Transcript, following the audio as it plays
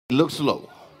looks low.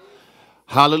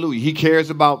 Hallelujah. He cares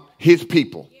about his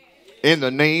people. In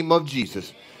the name of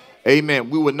Jesus. Amen.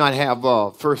 We will not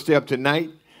have first step tonight.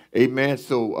 Amen.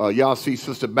 So y'all see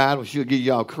Sister Battle. She'll give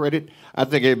y'all credit. I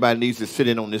think everybody needs to sit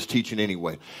in on this teaching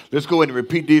anyway. Let's go ahead and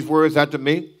repeat these words after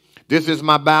me. This is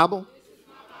my Bible.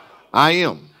 I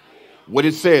am what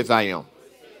it says I am.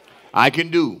 I can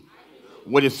do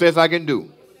what it says I can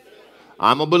do.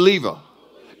 I'm a believer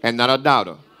and not a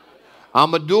doubter.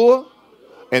 I'm a doer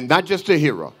and not just a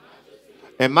hearer.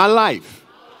 And my life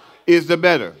is the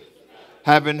better,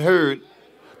 having heard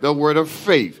the word of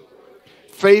faith.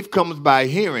 Faith comes by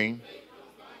hearing,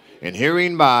 and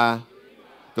hearing by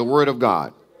the word of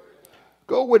God.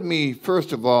 Go with me,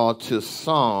 first of all, to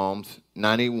Psalms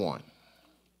 91.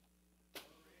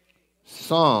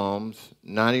 Psalms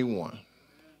 91. I'm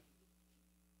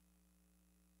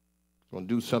going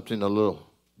to do something a little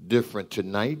different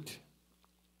tonight.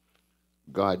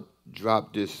 God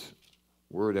dropped this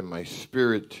word in my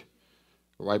spirit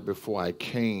right before I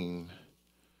came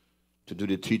to do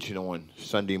the teaching on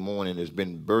Sunday morning. It's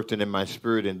been birthing in my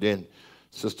spirit, and then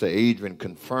Sister Adrian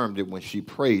confirmed it when she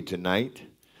prayed tonight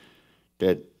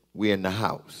that we're in the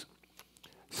house.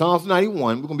 Psalms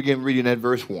 91, we're going to begin reading at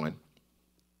verse 1.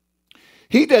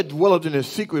 He that dwelleth in the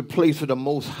secret place of the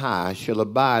Most High shall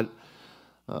abide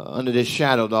under the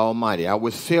shadow of the Almighty. I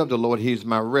will say of the Lord, he is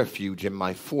my refuge and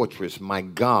my fortress, my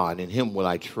God, in him will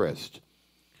I trust.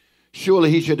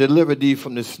 Surely he shall deliver thee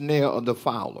from the snare of the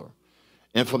fowler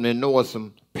and from the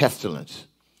noisome pestilence.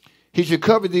 He shall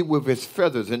cover thee with his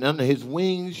feathers, and under his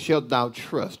wings shalt thou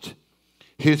trust.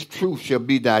 His truth shall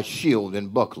be thy shield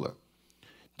and buckler.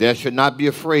 Thou shalt not be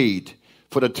afraid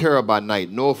for the terror by night,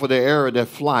 nor for the arrow that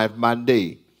flieth by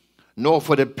day, nor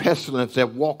for the pestilence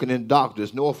that walketh in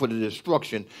darkness, nor for the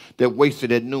destruction that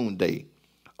wasteth at noonday.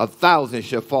 1,000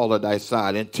 shall fall at thy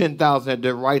side, and 10,000 at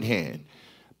thy right hand,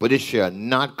 but it shall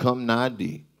not come nigh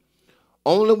thee.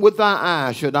 Only with thy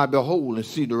eyes shalt thou behold and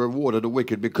see the reward of the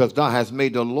wicked, because thou hast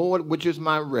made the Lord, which is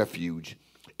my refuge,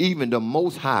 even the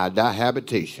Most High, thy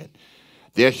habitation.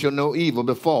 There shall no evil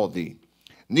befall thee,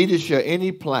 neither shall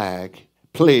any plague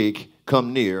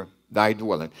come near thy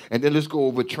dwelling. And then let's go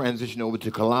over, transition over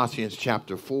to Colossians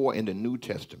chapter 4 in the New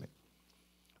Testament.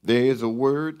 There is a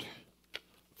word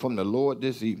from the Lord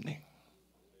this evening.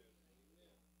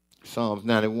 Psalms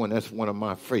 91, that's one of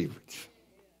my favorites.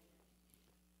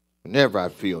 Whenever I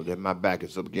feel that my back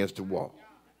is up against the wall,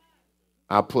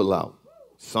 I pull out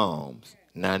Psalms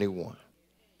 91.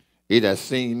 It has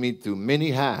seen me through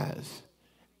many highs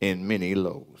and many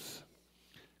lows.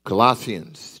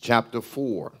 Colossians chapter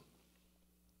 4.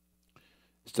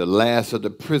 It's the last of the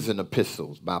prison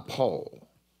epistles by Paul.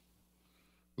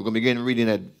 We're going to begin reading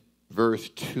at verse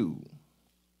 2.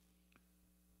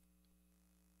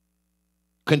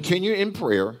 Continue in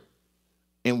prayer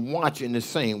and watching the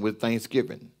same with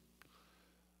thanksgiving.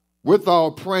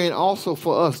 Withal praying also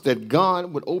for us that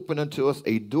God would open unto us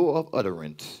a door of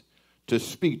utterance to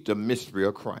speak the mystery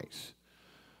of Christ,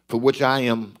 for which I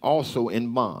am also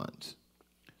in bonds,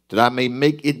 that I may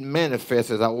make it manifest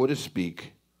as I ought to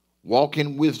speak, walk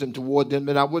in wisdom toward them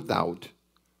that are without,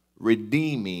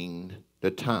 redeeming the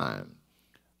time.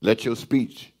 Let your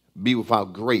speech be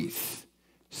without grace,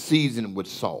 seasoned with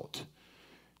salt,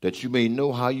 that you may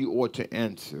know how you ought to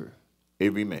answer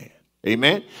every man.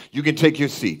 Amen? You can take your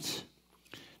seats.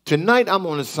 Tonight I'm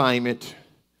on assignment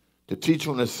to teach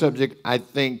on a subject I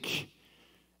think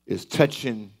is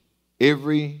touching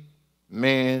every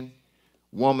man,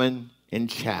 woman, and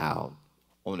child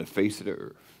on the face of the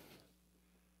earth.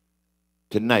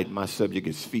 Tonight my subject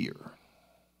is fear.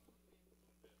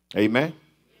 Amen?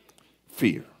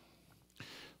 Fear.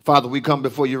 Father, we come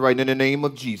before you right in the name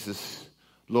of Jesus.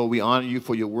 Lord, we honor you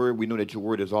for your word. We know that your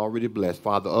word is already blessed.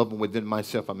 Father, of and within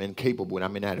myself, I'm incapable and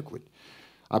I'm inadequate.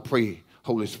 I pray,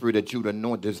 Holy Spirit, that you would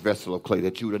anoint this vessel of clay,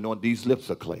 that you would anoint these lips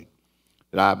of clay,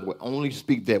 that I would only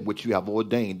speak that which you have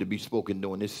ordained to be spoken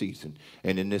during this season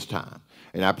and in this time.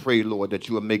 And I pray, Lord, that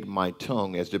you will make my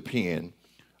tongue as the pen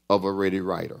of a ready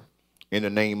writer. In the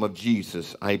name of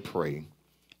Jesus, I pray.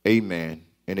 Amen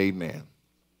and amen.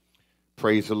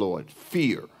 Praise the Lord.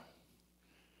 Fear.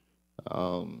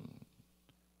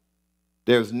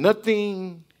 There's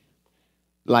nothing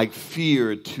like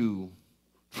fear to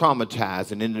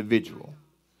traumatize an individual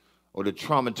or to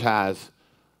traumatize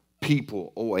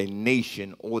people or a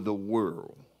nation or the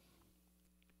world.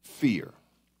 Fear.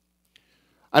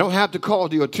 I don't have to call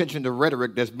to your attention the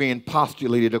rhetoric that's being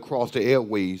postulated across the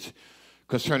airways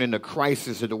concerning the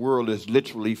crisis that the world is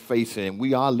literally facing, and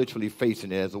we are literally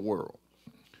facing it as a world.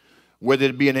 Whether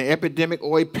it be an epidemic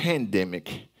or a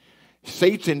pandemic,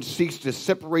 Satan seeks to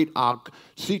saturate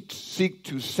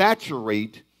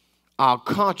our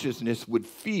consciousness with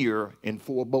fear and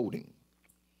foreboding.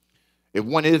 If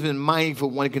one isn't mindful,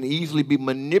 one can easily be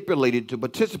manipulated to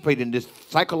participate in this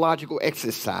psychological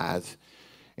exercise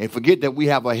and forget that we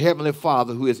have a Heavenly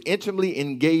Father who is intimately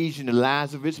engaged in the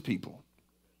lives of his people.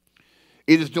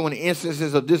 It is during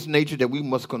instances of this nature that we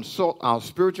must consult our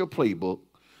spiritual playbook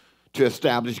to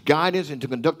establish guidance and to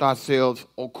conduct ourselves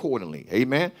accordingly.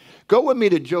 Amen? Go with me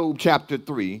to Job chapter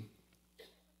 3.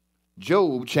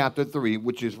 Job chapter 3,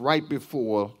 which is right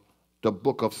before the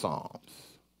book of Psalms.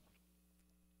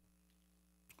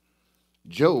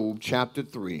 Job chapter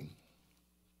 3.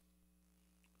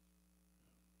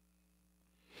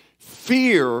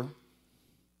 Fear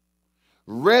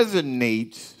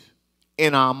resonates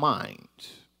in our minds.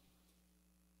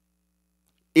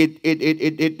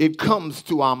 It comes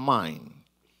to our mind.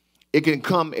 It can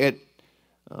come at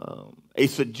a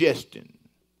suggestion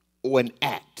or an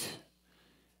act.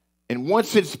 And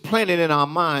once it's planted in our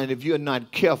mind, if you're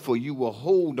not careful, you will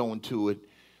hold on to it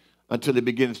until it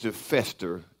begins to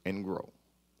fester and grow.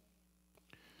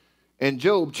 In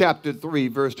Job chapter 3,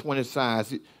 verse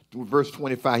 25,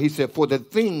 he said, "For the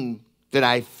thing that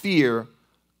I fear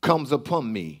comes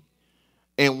upon me,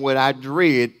 and what I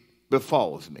dread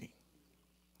befalls me."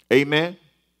 Amen?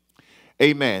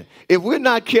 Amen. If we're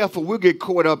not careful, we'll get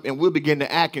caught up and we'll begin to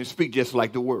act and speak just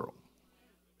like the world.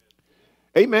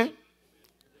 Amen?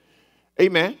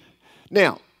 Amen.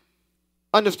 Now,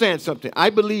 understand something.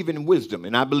 I believe in wisdom,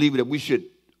 and I believe that we should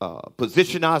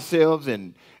position ourselves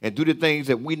and do the things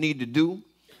that we need to do.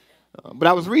 But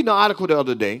I was reading an article the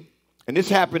other day, and this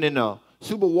happened in a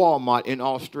super Walmart in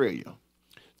Australia.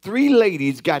 3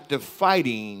 ladies got to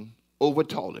fighting over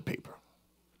toilet paper.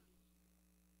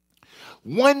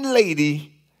 One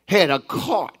lady had a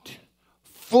cart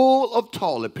full of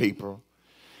toilet paper,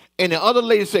 and the other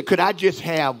lady said, "Could I just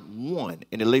have one?"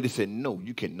 And the lady said, "No,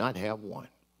 you cannot have one."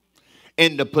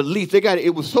 And the police,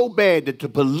 it was so bad that the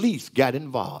police got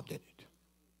involved in it.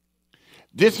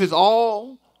 This is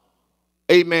all,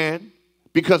 amen,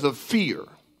 because of fear.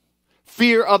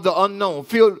 Fear of the unknown,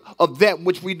 fear of that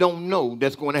which we don't know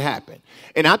that's going to happen.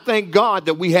 And I thank God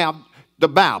that we have the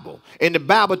Bible. And the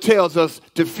Bible tells us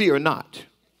to fear not.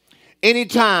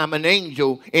 Anytime an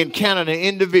angel encountered an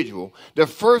individual, the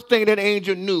first thing that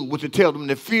angel knew was to tell them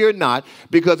to fear not,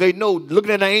 because they know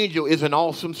looking at an angel is an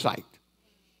awesome sight.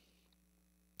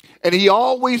 And he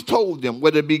always told them,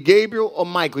 whether it be Gabriel or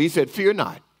Michael, he said, "Fear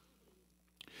not."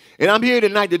 And I'm here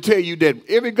tonight to tell you that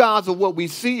regardless of what we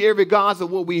see, regardless of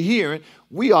what we're hearing,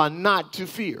 we are not to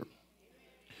fear.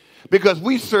 Because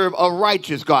we serve a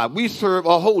righteous God. We serve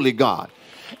a holy God.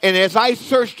 And as I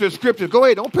search the scriptures, go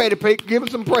ahead, don't pay the pay, give him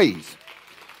some praise.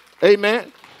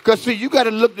 Amen. Because see, you got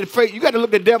to look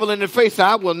the devil in the face.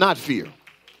 I will not fear.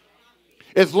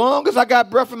 As long as I got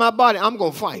breath in my body, I'm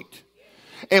going to fight.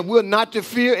 And we're not to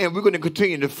fear, and we're going to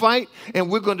continue to fight, and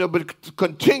we're going to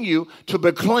continue to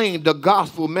proclaim the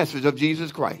gospel message of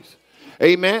Jesus Christ.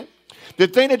 Amen. The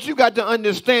thing that you got to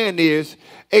understand is,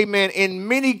 amen, in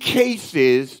many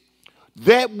cases,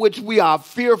 that which we are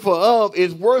fearful of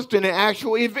is worse than the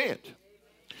actual event.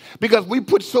 Because we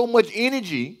put so much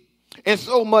energy and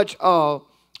so much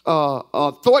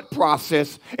thought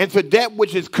process into that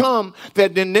which has come,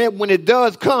 that then when it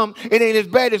does come, it ain't as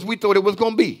bad as we thought it was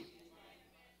going to be.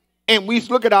 And we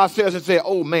look at ourselves and say,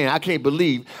 "Oh man, I can't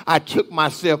believe I took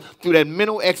myself through that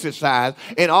mental exercise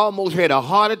and almost had a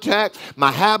heart attack. My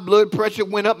high blood pressure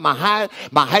went up. My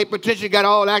hypertension got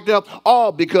all acted up,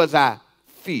 all because I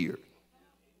feared."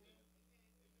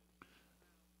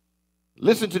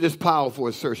 Listen to this powerful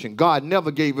assertion. God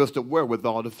never gave us the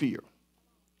wherewithal to fear.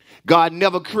 God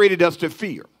never created us to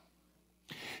fear.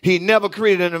 He never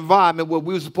created an environment where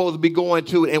we were supposed to be going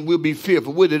to and we'll be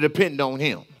fearful. We'll depend on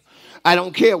him. I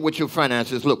don't care what your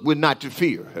finances look. We're not to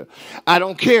fear. I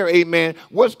don't care, amen,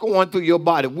 what's going through your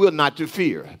body. We're not to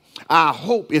fear. Our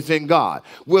hope is in God.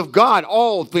 With God,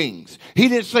 all things. He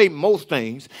didn't say most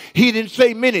things. He didn't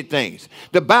say many things.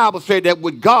 The Bible said that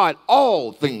with God,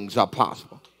 all things are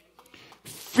possible.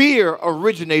 Fear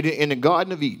originated in the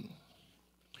Garden of Eden.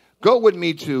 Go with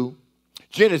me to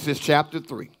Genesis chapter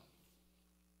 3.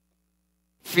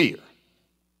 Fear.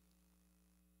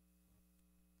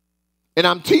 And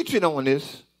I'm teaching on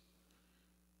this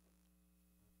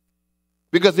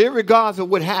because regardless of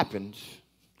what happens,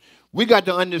 we got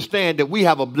to understand that we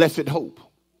have a blessed hope.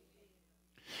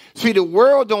 See, the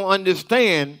world don't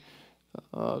understand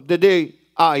that they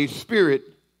are a spirit,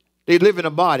 they live in a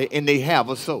body, and they have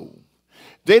a soul.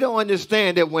 They don't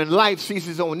understand that when life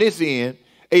ceases on this end,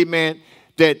 amen,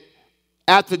 that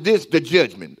After this, the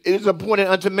judgment. It is appointed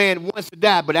unto man once to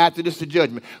die, but after this, the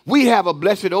judgment. We have a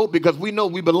blessed hope because we know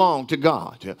we belong to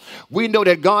God. We know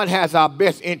that God has our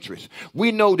best interest.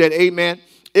 We know that, amen,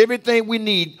 everything we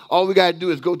need, all we got to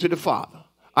do is go to the Father.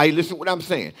 Are you listening to what I'm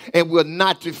saying? And we're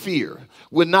not to fear.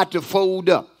 We're not to fold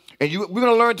up. And we're going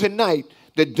to learn tonight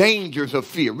the dangers of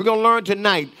fear. We're going to learn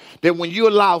tonight that when you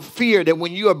allow fear, that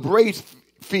when you embrace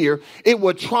fear, it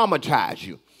will traumatize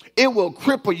you. It will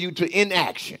cripple you to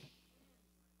inaction.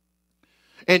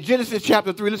 In Genesis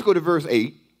chapter 3, let's go to verse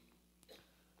 8.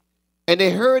 And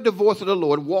they heard the voice of the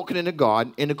Lord walking in the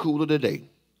garden in the cool of the day.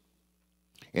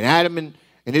 And Adam and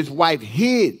his wife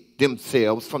hid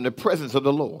themselves from the presence of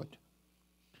the Lord,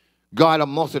 God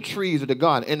amongst the trees of the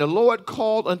garden. And the Lord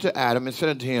called unto Adam and said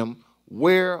unto him,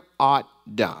 where art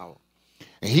thou?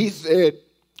 And he said,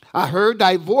 I heard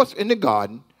thy voice in the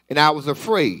garden, and I was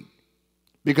afraid,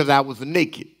 because I was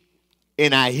naked,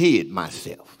 and I hid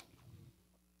myself.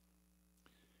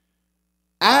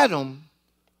 Adam,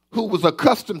 who was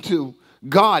accustomed to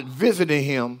God visiting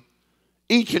him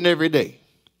each and every day.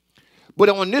 But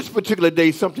on this particular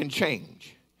day, something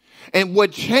changed. And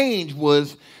what changed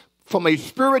was, from a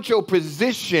spiritual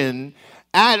position,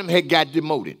 Adam had got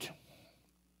demoted.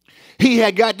 He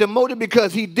had got demoted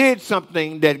because he did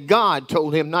something that God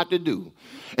told him not to do.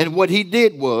 And what he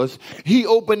did was, he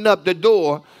opened up the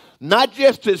door, not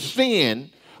just to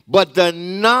sin, but the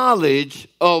knowledge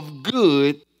of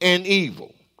good and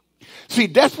evil. See,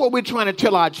 that's what we're trying to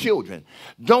tell our children.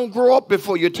 Don't grow up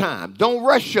before your time. Don't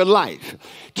rush your life.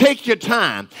 Take your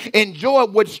time. Enjoy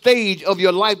what stage of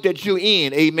your life that you're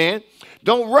in, amen?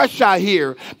 Don't rush out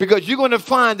here, because you're going to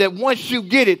find that once you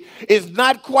get it, it's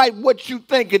not quite what you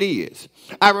think it is.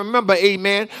 I remember,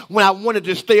 amen, when I wanted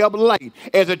to stay up late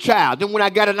as a child. Then when I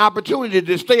got an opportunity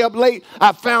to stay up late,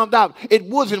 I found out it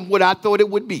wasn't what I thought it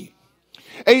would be.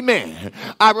 Amen.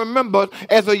 I remember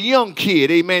as a young kid,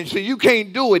 amen, so you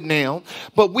can't do it now,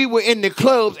 but we were in the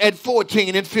clubs at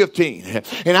 14 and 15.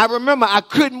 And I remember I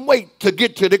couldn't wait to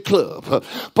get to the club.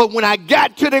 But when I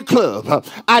got to the club,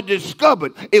 I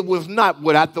discovered it was not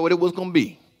what I thought it was going to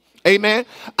be. Amen.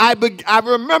 I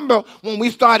remember when we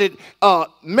started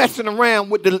messing around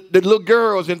with the little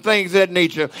girls and things of that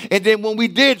nature. And then when we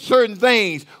did certain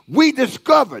things, we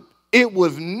discovered it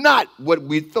was not what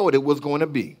we thought it was going to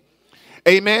be.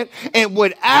 Amen. And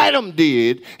what Adam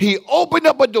did, he opened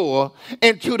up a door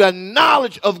into the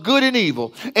knowledge of good and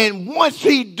evil. And once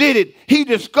he did it, he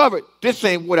discovered this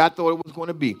ain't what I thought it was going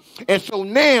to be. And so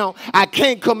now I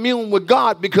can't commune with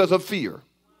God because of fear.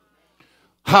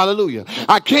 Hallelujah.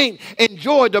 I can't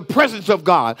enjoy the presence of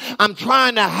God. I'm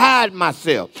trying to hide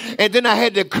myself. And then I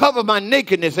had to cover my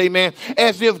nakedness, amen,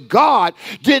 as if God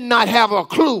did not have a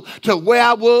clue to where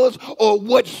I was or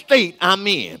what state I'm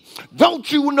in. Don't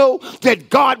you know that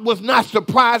God was not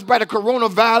surprised by the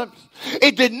coronavirus?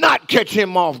 It did not catch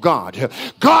him off guard.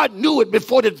 God knew it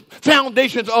before the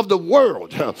foundations of the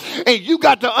world. And you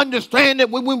got to understand that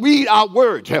when we read our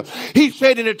word, he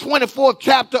said in the 24th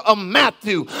chapter of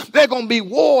Matthew, there are going to be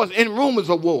wars and rumors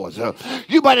of wars.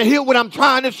 You better hear what I'm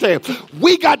trying to say.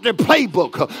 We got the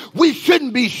playbook. We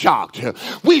shouldn't be shocked.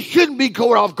 We shouldn't be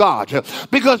caught off guard,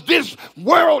 because this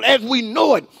world as we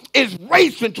know it is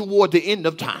racing toward the end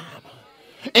of time.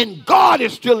 And God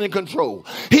is still in control.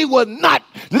 He will not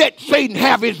let Satan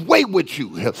have his way with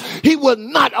you. He will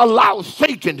not allow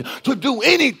Satan to do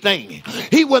anything.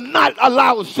 He will not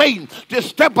allow Satan to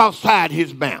step outside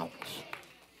his bounds.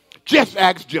 Just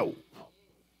ask Job.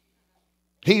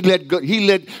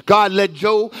 God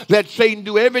let Satan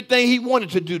do everything he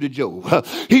wanted to do to Job.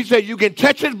 He said you can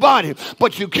touch his body,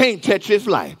 but you can't touch his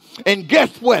life. And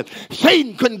guess what?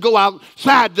 Satan couldn't go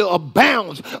outside the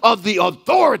bounds of the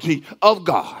authority of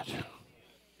God.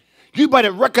 You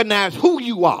better recognize who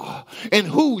you are and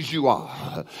whose you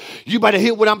are. You better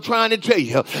hear what I'm trying to tell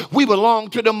you. We belong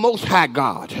to the Most High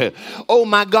God. Oh,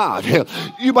 my God.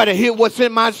 You better hear what's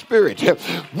in my spirit.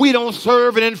 We don't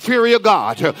serve an inferior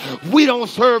God. We don't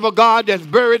serve a God that's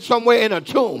buried somewhere in a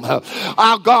tomb.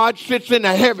 Our God sits in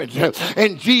the heavens,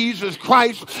 and Jesus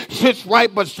Christ sits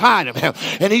right beside him.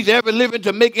 And he's ever living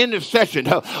to make intercession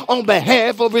on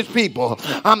behalf of his people.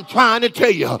 I'm trying to tell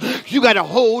you, you got to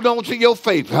hold on to your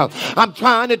faith. I'm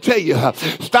trying to tell you,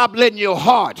 stop letting your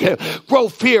heart grow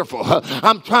fearful.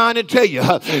 I'm trying to tell you,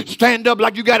 stand up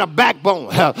like you got a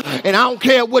backbone. And I don't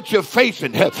care what you're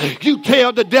facing. You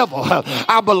tell the devil,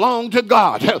 I belong to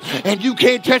God. And you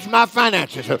can't touch my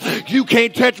finances. You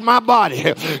can't touch my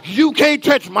body. You can't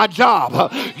touch my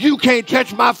job. You can't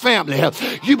touch my family.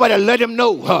 You better let him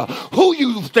know who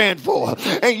you stand for.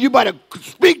 And you better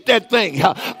speak that thing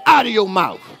out of your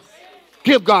mouth.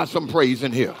 Give God some praise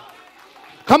in here.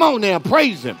 Come on now,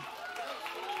 praise him.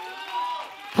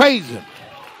 Praise him.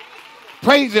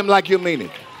 Praise him like you mean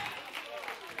it.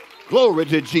 Glory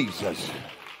to Jesus.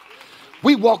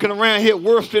 We walking around here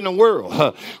worse than the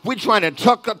world. We trying to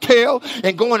tuck a tail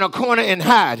and go in a corner and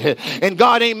hide. And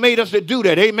God ain't made us to do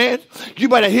that. Amen. You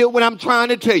better hear what I'm trying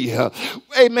to tell you.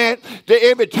 Amen. That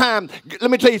every time, let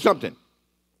me tell you something.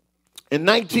 In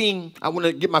I want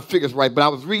to get my figures right, but I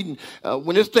was reading,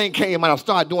 when this thing came out, I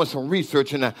started doing some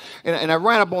research, and I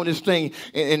ran up on this thing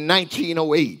in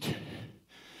 1908.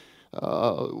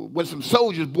 When some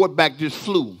soldiers brought back this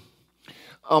flu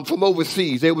from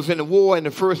overseas. They was in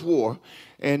the first war,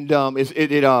 and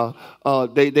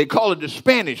they call it the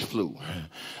Spanish flu,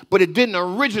 but it didn't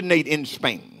originate in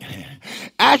Spain.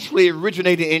 Actually, it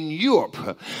originated in Europe,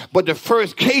 but the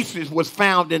first cases was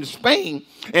found in Spain,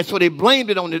 and so they blamed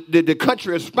it on the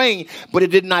country of Spain, but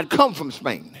it did not come from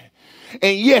Spain.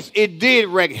 And yes, it did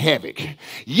wreak havoc.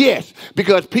 Yes,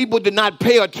 because people did not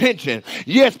pay attention.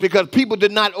 Yes, because people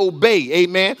did not obey.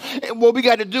 Amen. And what we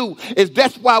got to do is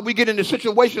that's why we get into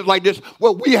situations like this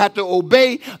where we have to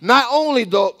obey not only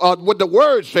what the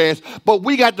word says, but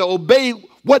we got to obey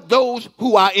what those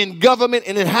who are in government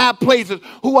and in high places,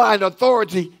 who are in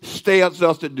authority, tells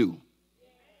us to do.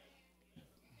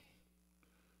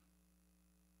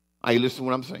 Are you listening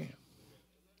to what I'm saying?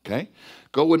 Okay.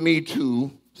 Go with me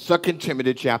to 2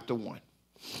 Timothy chapter 1.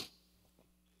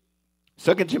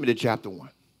 2 Timothy chapter 1.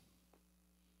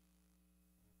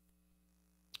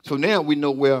 So now we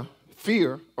know where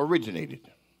fear originated.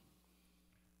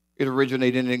 It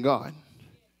originated in God.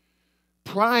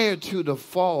 Prior to the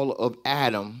fall of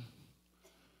Adam,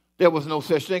 there was no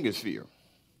such thing as fear.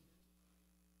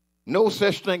 No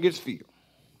such thing as fear.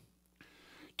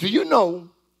 Do you know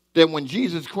that when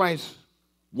Jesus Christ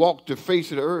walked the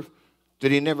face of the earth,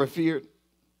 that he never feared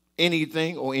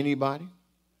anything or anybody?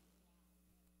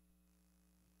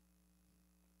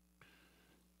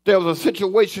 There was a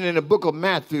situation in the book of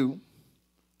Matthew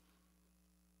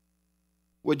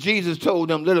where Jesus told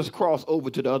them, let us cross over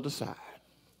to the other side.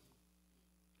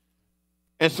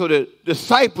 And so the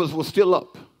disciples were still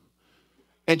up.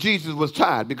 And Jesus was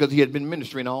tired because he had been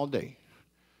ministering all day.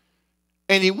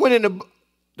 And he went in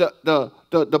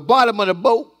the bottom of the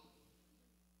boat,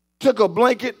 took a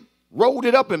blanket, rolled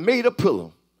it up and made a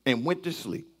pillow and went to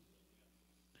sleep.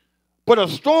 But a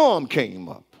storm came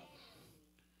up.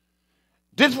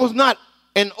 This was not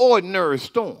an ordinary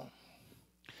storm.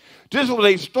 This was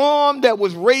a storm that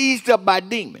was raised up by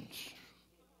demons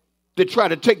to try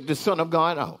to take the Son of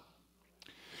God out.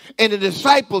 And the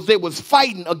disciples, they was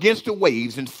fighting against the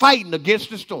waves and fighting against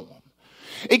the storm.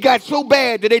 It got so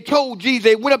bad that they told Jesus,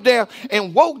 they went up there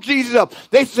and woke Jesus up.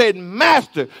 They said,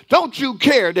 Master, don't you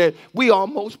care that we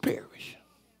almost perish?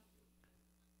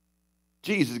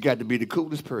 Jesus got to be the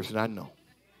coolest person I know.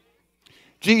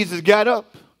 Jesus got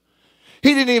up.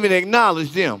 He didn't even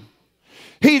acknowledge them.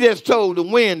 He just told the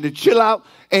wind to chill out,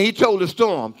 and he told the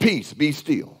storm, peace, be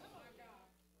still.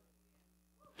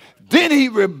 Then he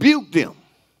rebuked them.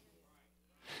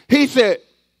 He said,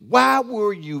 why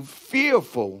were you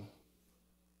fearful,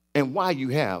 and why you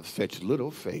have such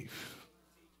little faith?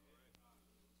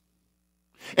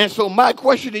 And so my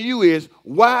question to you is,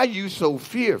 why are you so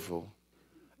fearful,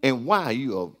 and why are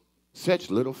you of such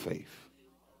little faith?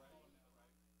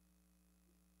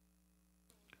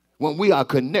 When we are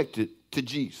connected to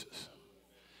Jesus.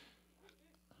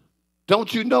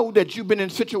 Don't you know that you've been in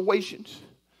situations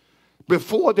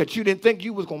before that you didn't think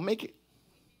you was going to make it?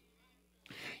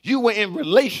 You were in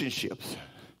relationships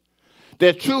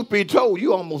that, truth be told,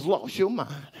 you almost lost your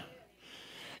mind.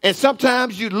 And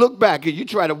sometimes you look back and you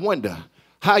try to wonder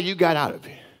how you got out of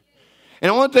it. And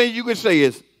the only thing you can say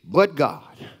is, but God.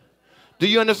 Do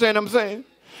you understand what I'm saying?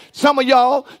 Some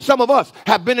of us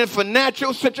have been in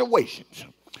financial situations.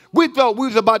 We thought we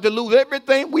was about to lose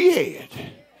everything we had.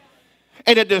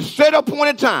 And at the set up point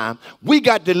in time, we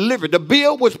got delivered. The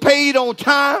bill was paid on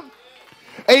time.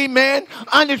 Amen.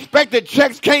 Unexpected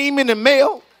checks came in the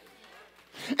mail.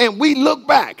 And we look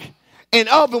back, and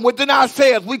even within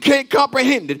ourselves, we can't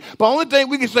comprehend it. But the only thing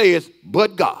we can say is,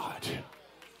 but God.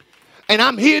 And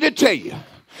I'm here to tell you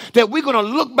that we're going to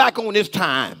look back on this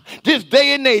time, this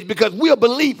day and age, because we are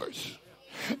believers.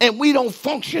 And we don't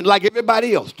function like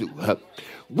everybody else do.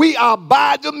 We are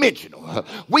bi-dimensional.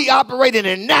 We operate in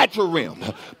a natural realm,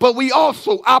 but we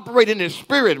also operate in the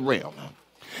spirit realm.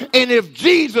 And if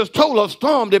Jesus told a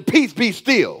storm to peace be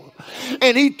still,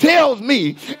 and he tells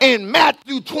me in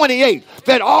Matthew 28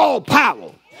 that all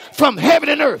power from heaven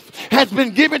and earth has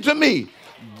been given to me,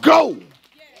 go.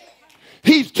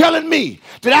 He's telling me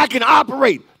that I can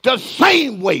operate the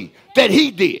same way that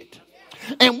he did.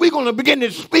 And we're going to begin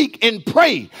to speak and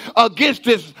pray against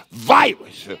this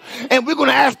virus. And we're going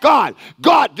to ask God,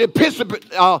 God,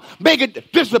 make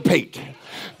it dissipate.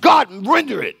 God,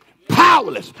 render it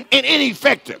powerless and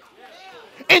ineffective.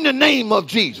 In the name of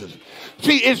Jesus.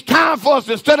 See, it's time for us,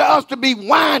 instead of us to be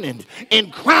whining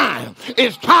and crying,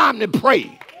 it's time to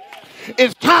pray.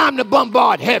 It's time to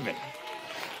bombard heaven.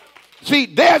 See,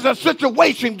 there's a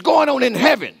situation going on in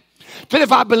heaven that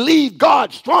if I believe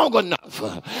God strong enough,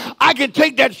 I can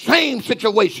take that same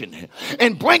situation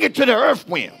and bring it to the earth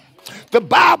realm. The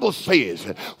Bible says,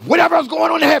 whatever is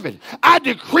going on in heaven, I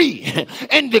decree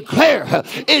and declare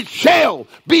it shall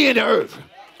be in the earth.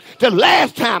 The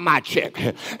last time I checked,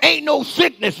 ain't no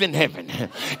sickness in heaven.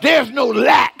 There's no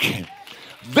lack.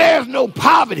 There's no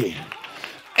poverty.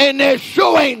 And there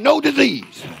sure ain't no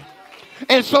disease.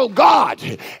 And so God,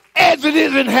 as it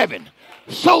is in heaven,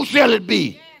 so shall it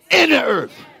be in the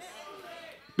earth.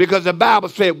 Because the Bible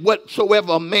said,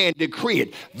 whatsoever a man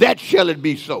decreeth, that shall it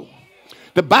be so.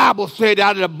 The Bible said,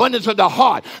 out of the abundance of the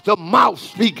heart, the mouth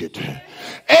speaketh.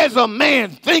 As a man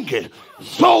thinketh,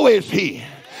 so is he.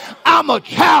 I'm a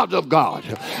child of God.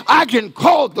 I can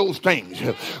call those things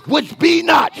which be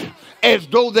not as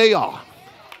though they are.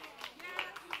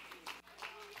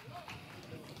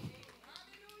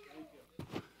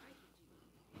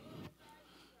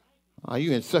 Are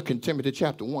you in 2 Timothy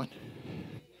chapter 1?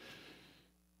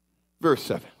 Verse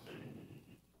 7.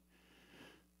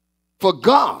 For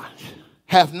God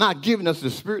hath not given us the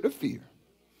spirit of fear,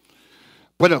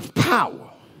 but of power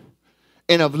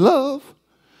and of love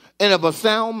and of a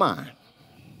sound mind.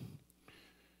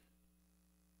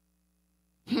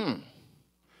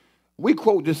 We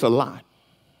quote this a lot.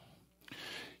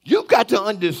 You've got to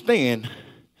understand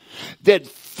that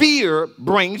fear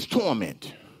brings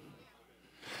torment.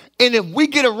 And if we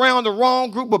get around the wrong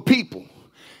group of people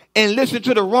and listen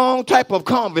to the wrong type of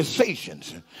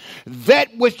conversations,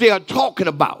 that which they are talking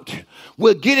about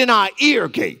will get in our ear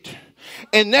gate.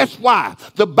 And that's why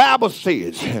the Bible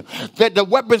says that the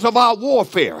weapons of our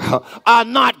warfare are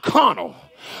not carnal,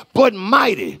 but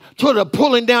mighty to the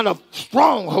pulling down of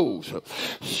strongholds.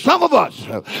 Some of us,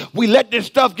 we let this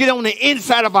stuff get on the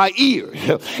inside of our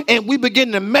ears and we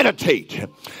begin to meditate.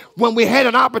 When we had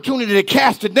an opportunity to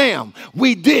cast it down,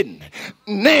 we didn't.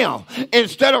 Now,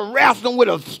 instead of wrestling with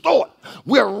a thought,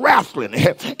 we're wrestling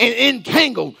and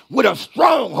entangled with a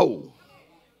stronghold.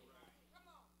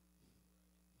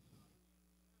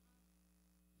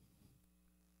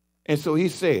 And so he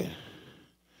said,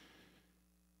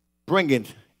 bringing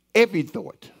every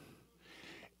thought,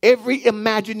 every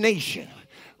imagination.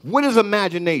 What is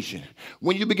imagination?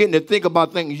 When you begin to think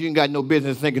about things you ain't got no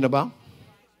business thinking about.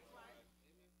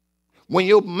 When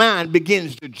your mind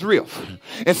begins to drift.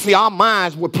 And see, our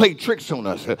minds will play tricks on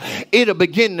us. It'll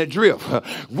begin to drift.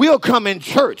 We'll come in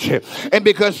church, and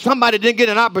because somebody didn't get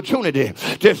an opportunity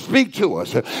to speak to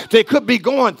us, they could be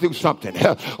going through something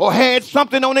or had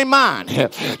something on their mind.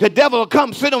 The devil will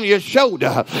come sit on your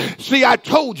shoulder. See, I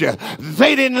told you,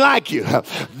 they didn't like you.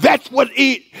 That's what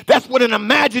an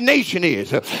imagination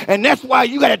is. And that's why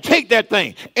you got to take that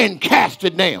thing and cast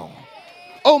it down.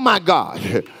 Oh, my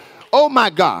God. Oh, my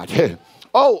God.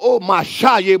 Oh, my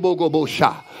Shah.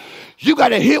 You got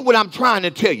to hear what I'm trying to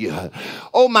tell you.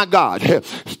 Oh, my God.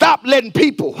 Stop letting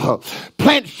people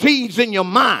plant seeds in your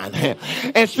mind.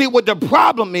 And see what the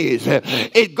problem is.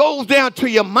 It goes down to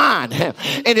your mind.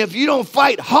 And if you don't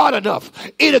fight hard enough,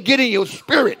 it'll get in your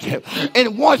spirit.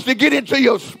 And once it get into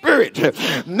your spirit,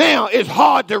 now it's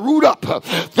hard to root up.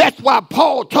 That's why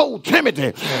Paul told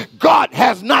Timothy, God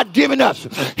has not given us,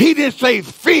 he didn't say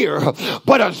fear,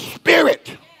 but a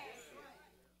spirit.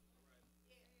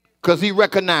 Because he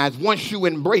recognized once you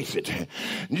embrace it,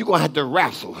 you're going to have to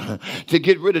wrestle to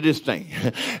get rid of this thing.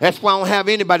 That's why I don't have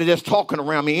anybody that's talking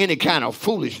around me any kind of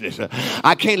foolishness.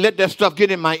 I can't let that stuff get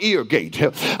in my ear gate.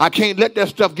 I can't let that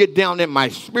stuff get down in my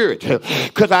spirit,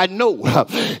 because I know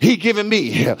he given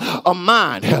me a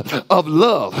mind of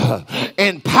love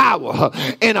and power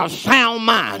and a sound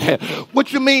mind.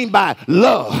 What you mean by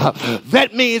love?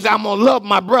 That means I'm going to love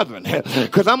my brethren,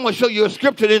 because I'm going to show you a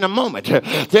scripture in a moment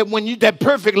that when you, that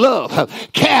perfect love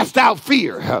cast out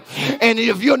fear. And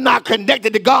if you're not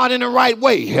connected to God in the right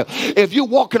way, if you're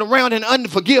walking around in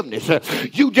unforgiveness,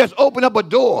 you just open up a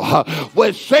door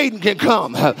where Satan can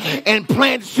come and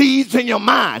plant seeds in your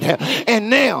mind. And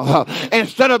now,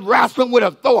 instead of wrestling with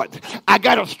a thought, I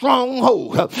got a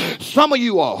stronghold. Some of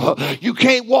you all, you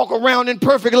can't walk around in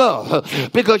perfect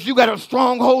love because you got a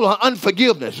stronghold of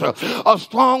unforgiveness, a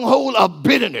stronghold of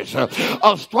bitterness,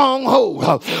 a stronghold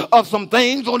of some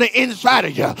things on the inside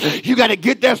of you You got to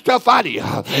get that stuff out of you.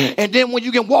 And then when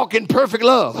you can walk in perfect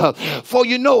love, for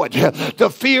you know it, the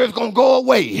fear is going to go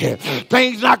away.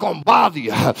 Things not going to bother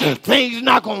you. Things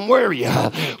not going to worry you.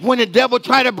 When the devil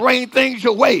try to bring things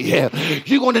your way,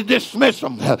 you're going to dismiss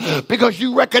them because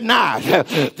you recognize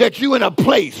that you're in a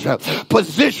place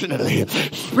positionally,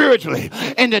 spiritually,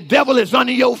 and the devil is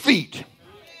under your feet.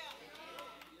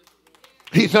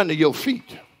 He's under your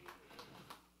feet.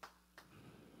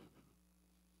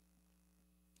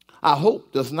 Our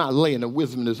hope does not lay in the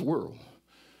wisdom of this world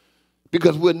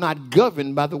because we're not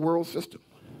governed by the world system.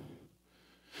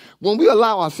 When we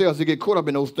allow ourselves to get caught up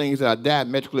in those things that are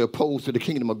diametrically opposed to the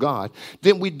kingdom of God,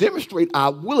 then we demonstrate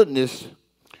our willingness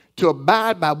to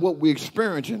abide by what we're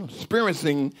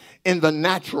experiencing in the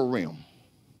natural realm.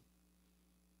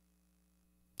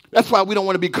 That's why we don't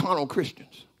want to be carnal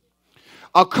Christians.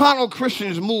 A carnal Christian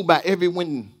is moved by every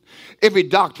wind, every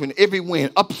doctrine, every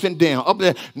wind, ups and downs, up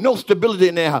there, no stability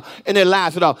in their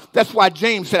lives at all. That's why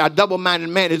James said, "A double-minded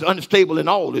man is unstable in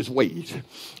all his ways."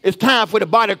 It's time for the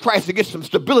body of Christ to get some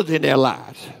stability in their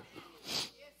lives.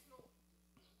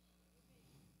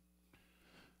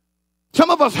 Some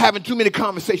of us having too many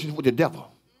conversations with the devil.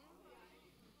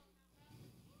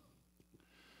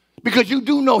 Because you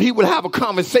do know he will have a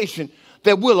conversation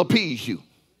that will appease you.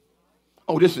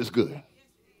 Oh, this is good.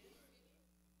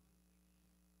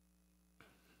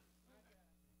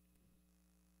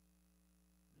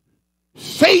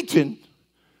 Satan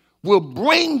will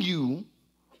bring you,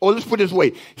 or let's put it this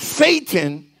way,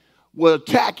 Satan will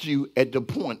attack you at the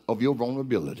point of your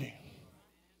vulnerability.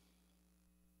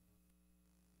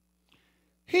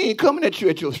 He ain't coming at you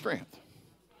at your strength.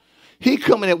 He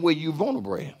coming at where you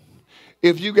vulnerable at.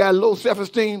 If you got low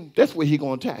self-esteem, that's where he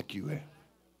going to attack you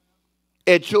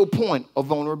at your point of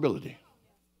vulnerability.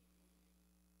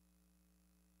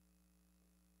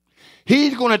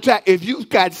 He's going to attack. If you've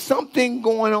got something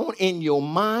going on in your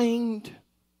mind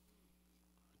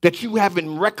that you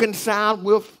haven't reconciled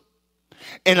with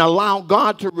and allow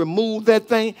God to remove that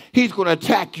thing, he's going to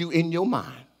attack you in your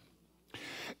mind.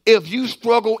 If you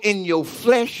struggle in your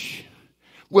flesh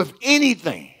with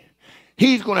anything,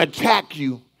 he's going to attack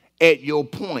you at your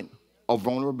point of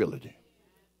vulnerability.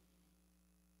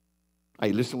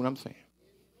 Hey, listen to what I'm saying.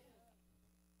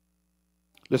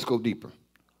 Let's go deeper.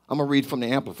 I'm going to read from the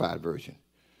Amplified Version.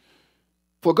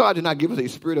 For God did not give us a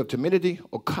spirit of timidity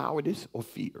or cowardice or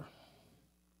fear,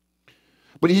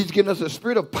 but he's given us a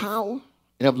spirit of power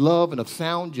and of love and of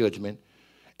sound judgment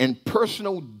and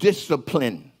personal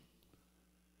discipline.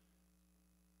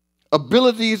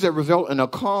 Abilities that result in a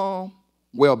calm,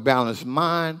 well-balanced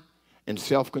mind and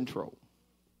self-control.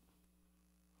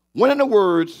 One of the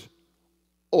words,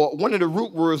 or one of the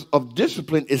root words of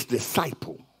discipline is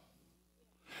disciple.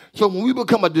 So when we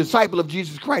become a disciple of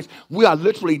Jesus Christ, we are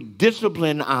literally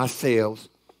disciplining ourselves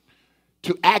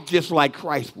to act just like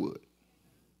Christ would.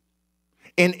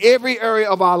 In every area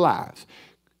of our lives,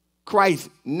 Christ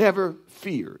never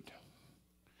feared.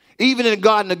 Even in the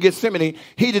Garden of Gethsemane,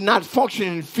 he did not function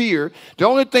in fear. The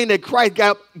only thing that Christ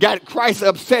got Christ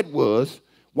upset was,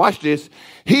 watch this,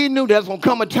 he knew there was going to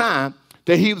come a time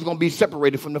that he was going to be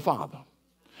separated from the Father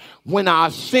when our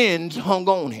sins hung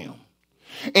on him.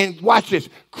 And watch this,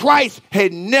 Christ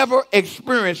had never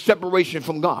experienced separation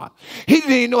from God. He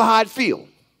didn't even know how it felt.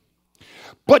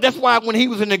 But that's why when he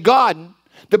was in the garden,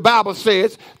 the Bible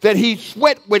says that he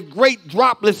sweat with great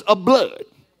droplets of blood.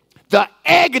 The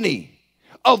agony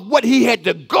of what he had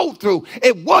to go through,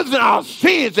 it wasn't our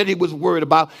sins that he was worried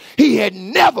about. He had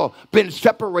never been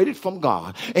separated from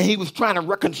God. And he was trying to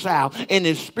reconcile in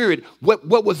his spirit what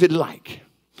was it like.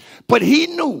 But he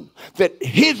knew that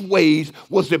his ways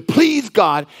was to please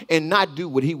God and not do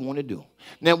what he wanted to do.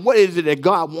 Now, what is it that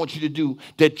God wants you to do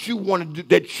that you want to do,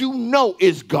 that you know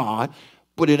is God,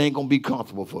 but it ain't going to be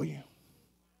comfortable for you?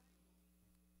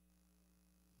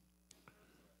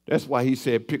 That's why he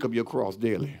said, pick up your cross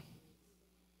daily.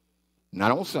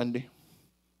 Not on Sunday,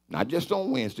 not just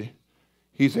on Wednesday.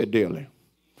 He said daily.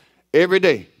 Every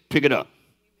day, pick it up.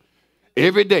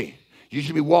 Every day, you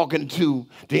should be walking to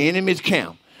the enemy's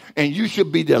camp. And you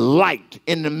should be the light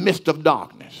in the midst of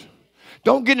darkness.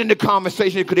 Don't get into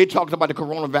conversation because they talked about the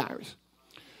coronavirus.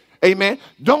 Amen.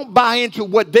 Don't buy into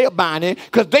what they're buying in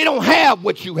because they don't have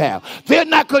what you have. They're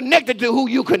not connected to who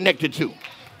you connected to.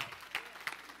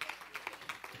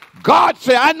 God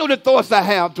said, I know the thoughts I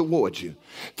have towards you.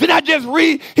 Did I just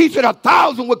read? He said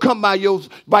 1,000 will come by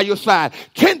your side,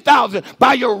 10,000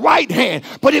 by your right hand,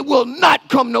 but it will not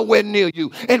come nowhere near you.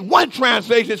 And one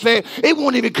translation said it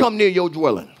won't even come near your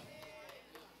dwelling.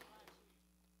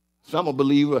 So I'm a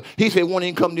believer. He said, it won't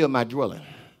even come near my dwelling.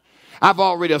 I've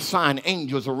already assigned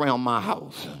angels around my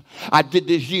house. I did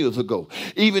this years ago.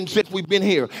 Even since we've been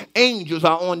here, angels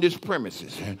are on this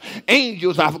premises.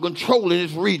 Angels are controlling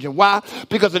this region. Why?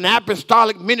 Because an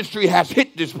apostolic ministry has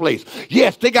hit this place.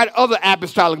 Yes, they got other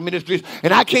apostolic ministries,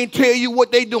 and I can't tell you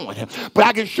what they're doing, but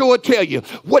I can sure tell you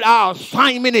what our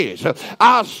assignment is.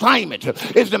 Our assignment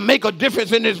is to make a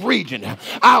difference in this region.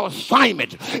 Our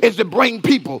assignment is to bring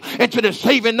people into the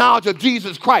saving knowledge of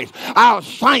Jesus Christ. Our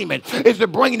assignment is to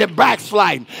bring the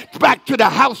backsliding back to the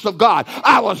house of God.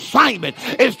 Our assignment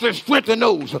is to strengthen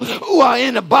those who are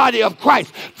in the body of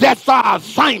Christ. That's our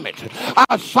assignment. Our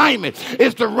assignment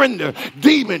is to render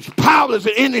demons powerless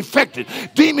and ineffective.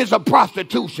 Demons of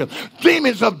prostitution,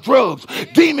 demons of drugs,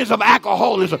 demons of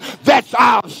alcoholism. That's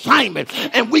our assignment.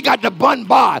 And we got to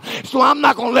bombard. So I'm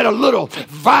not going to let a little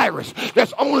virus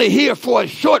that's only here for a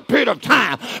short period of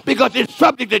time, because it's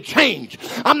subject to change.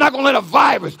 I'm not going to let a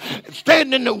virus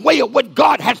stand in the way of what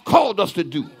God has called us to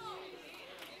do.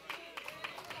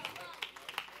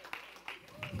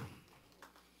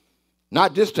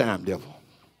 Not this time, devil.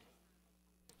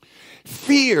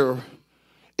 Fear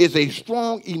is a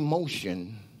strong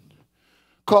emotion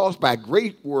caused by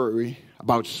great worry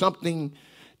about something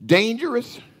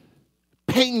dangerous,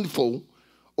 painful,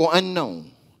 or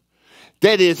unknown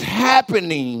that is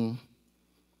happening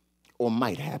or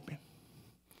might happen.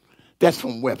 That's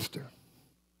from Webster.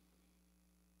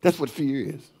 That's what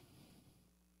fear is.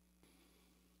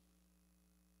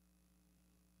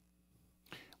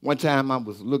 One time I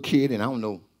was a little kid, and I don't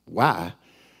know why.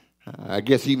 I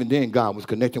guess even then God was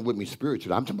connecting with me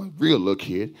spiritually. I'm talking about a real little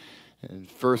kid. In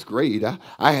first grade,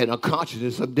 I had a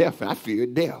consciousness of death, and I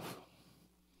feared death.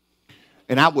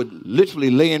 And I would literally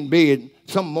lay in bed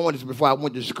some mornings before I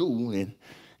went to school,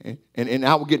 and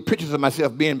I would get pictures of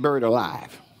myself being buried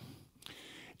alive.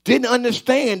 Didn't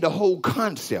understand the whole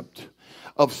concept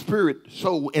of spirit,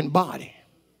 soul, and body.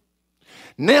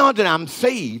 Now that I'm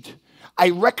saved, I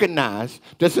recognize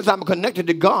that since I'm connected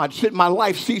to God, should my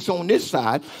life cease on this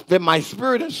side, that my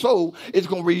spirit and soul is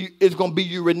going to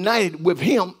be reunited with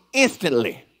him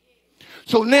instantly.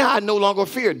 So now I no longer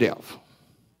fear death.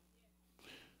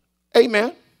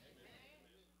 Amen.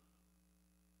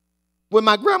 When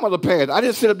my grandmother passed, I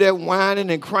didn't sit up there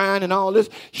whining and crying and all this.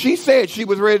 She said she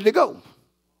was ready to go.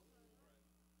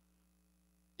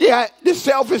 Yeah, this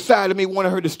selfish side of me wanted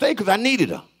her to stay because I needed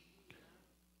her.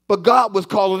 But God was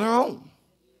calling her home.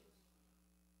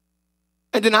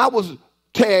 And then I was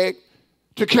tagged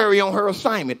to carry on her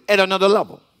assignment at another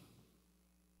level.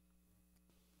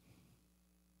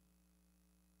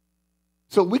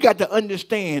 So we got to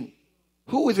understand,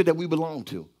 who is it that we belong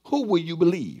to? Who will you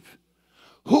believe?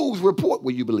 Whose report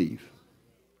will you believe?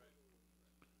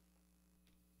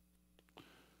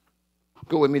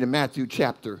 Go with me to Matthew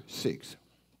chapter 6.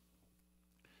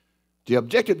 The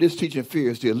objective of this teaching fear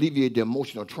is to alleviate the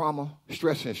emotional trauma,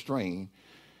 stress, and strain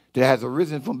that has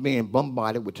arisen from being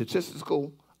bombarded with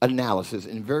statistical analysis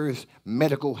and various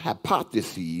medical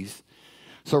hypotheses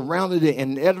surrounding the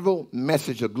inevitable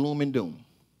message of gloom and doom.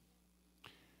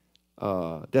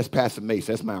 That's Pastor Mace.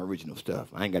 That's my original stuff.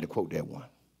 I ain't got to quote that one.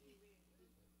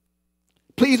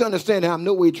 Please understand that I'm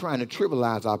no way trying to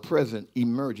trivialize our present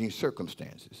emerging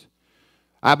circumstances.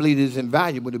 I believe it is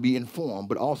invaluable to be informed,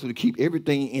 but also to keep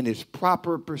everything in its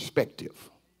proper perspective.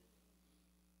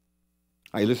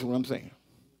 All right, listen to what I'm saying.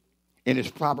 In its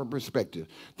proper perspective.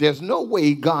 There's no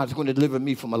way God's going to deliver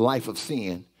me from a life of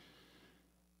sin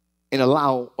and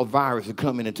allow a virus to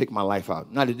come in and take my life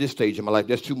out. Not at this stage in my life.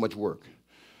 That's too much work.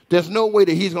 There's no way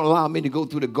that he's going to allow me to go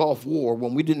through the Gulf War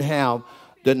when we didn't have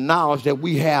the knowledge that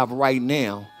we have right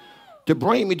now to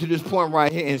bring me to this point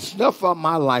right here and snuff out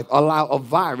my life, allow a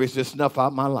virus to snuff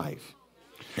out my life.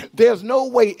 There's no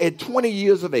way at 20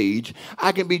 years of age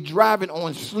I can be driving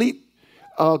on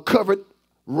sleep-covered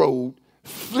road,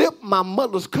 flip my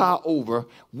mother's car over,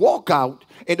 walk out,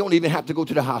 and don't even have to go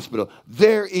to the hospital.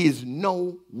 There is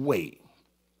no way.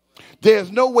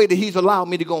 There's no way that he's allowed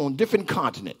me to go on different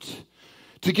continents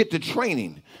to get the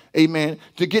training, amen,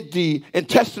 to get the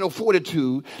intestinal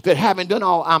fortitude that having done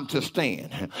all, I'm to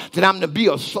stand, that I'm to be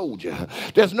a soldier.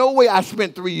 There's no way I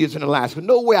spent 3 years in Alaska.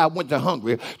 No way I went to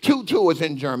Hungary, 2 tours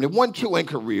in Germany, 1 tour in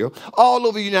Korea, all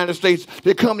over the United States.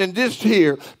 They're coming in this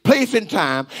here place and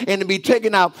time and to be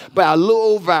taken out by a little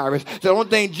old virus. The only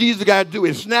thing Jesus got to do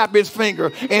is snap his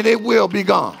finger and it will be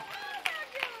gone.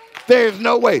 There's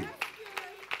no way.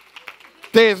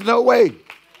 There's no way.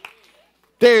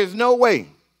 There is no way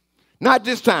Not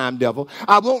this time, devil.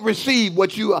 I won't receive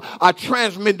what you are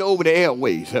transmitting over the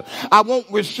airways. I won't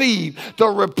receive the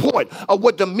report of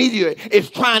what the media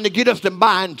is trying to get us to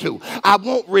buy into. I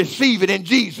won't receive it in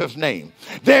Jesus' name.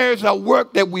 There's a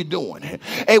work that we're doing,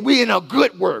 and we're in a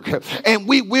good work, and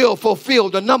we will fulfill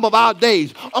the number of our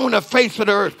days on the face of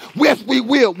the earth. Yes, we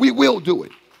will. We will do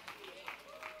it.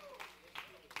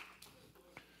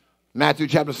 Matthew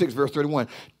chapter 6, verse 31.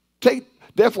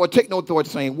 Therefore, take no thought,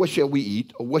 saying, what shall we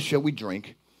eat, or what shall we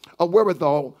drink, or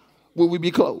wherewithal will we be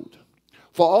clothed?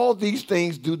 For all these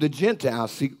things do the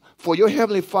Gentiles seek, for your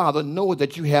heavenly Father knoweth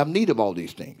that you have need of all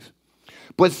these things.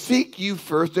 But seek you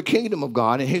first the kingdom of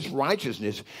God and his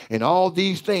righteousness, and all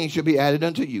these things shall be added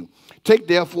unto you. Take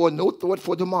therefore no thought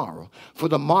for tomorrow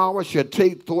shall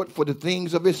take thought for the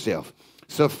things of itself.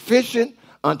 Sufficient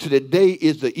unto the day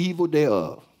is the evil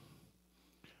thereof.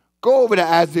 Go over to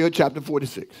Isaiah chapter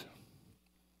 46.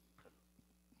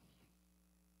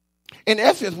 In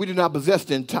essence, we do not possess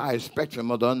the entire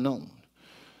spectrum of the unknown.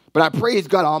 But I praise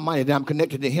God Almighty that I'm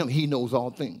connected to him. He knows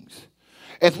all things.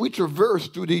 As we traverse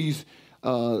through this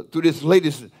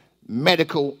latest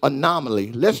medical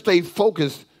anomaly, let's stay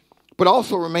focused, but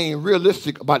also remain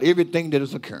realistic about everything that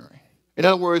is occurring. In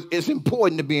other words, it's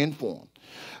important to be informed.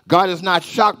 God is not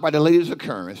shocked by the latest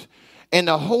occurrence, and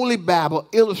the Holy Bible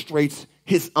illustrates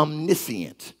his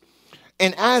omniscience.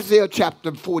 In Isaiah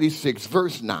chapter 46,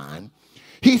 verse 9,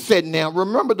 he said, now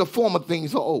remember the former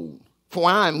things are old, for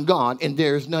I am God and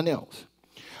there is none else.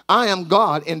 I am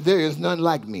God and there is none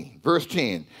like me. Verse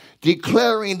 10,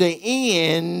 declaring the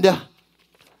end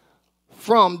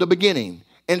from the beginning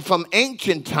and from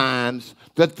ancient times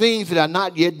the things that are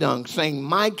not yet done, saying,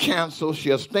 my counsel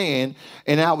shall stand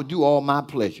and I will do all my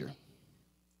pleasure.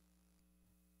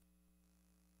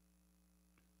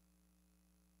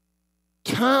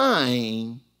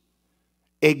 Time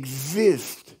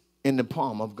exists in the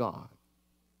palm of God.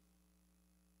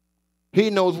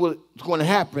 He knows what's going to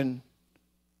happen,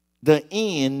 the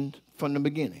end from the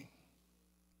beginning.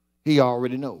 He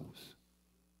already knows.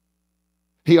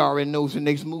 He already knows the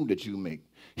next move that you make.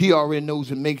 He already knows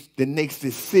the next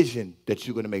decision that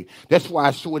you're going to make. That's why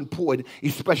it's so important,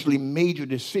 especially major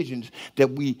decisions, that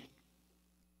we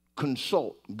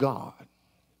consult God.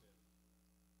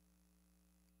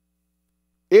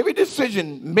 Every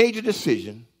decision, major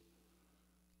decision,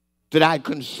 that I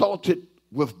consulted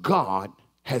with God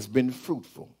has been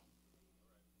fruitful.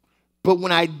 But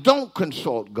when I don't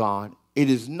consult God, it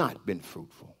has not been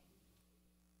fruitful.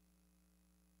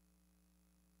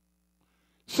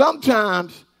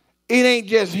 Sometimes it ain't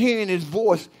just hearing his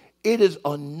voice, it is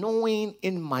a knowing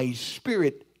in my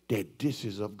spirit that this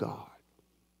is of God.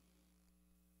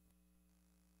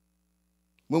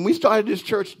 When we started this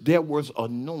church, there was a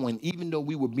knowing, even though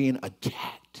we were being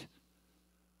attacked.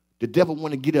 The devil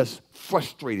wanted to get us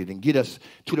frustrated and get us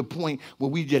to the point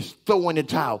where we just throw in the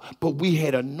towel. But we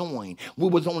had a knowing. We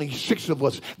was only 6 of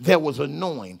us. There was a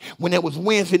knowing. When it was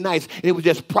Wednesday nights, it was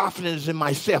just prophetess and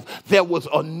myself. There was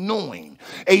a knowing.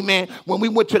 Amen. When we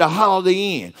went to the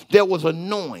Holiday Inn, there was a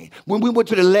knowing. When we went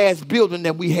to the last building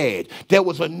that we had, there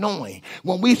was a knowing.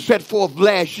 When we set forth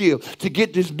last year to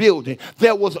get this building,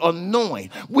 there was a knowing.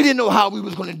 We didn't know how we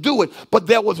was going to do it, but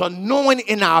there was a knowing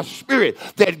in our spirit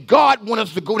that God wanted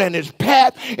us to go down his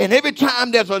path. And every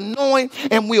time there's a knowing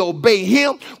and we obey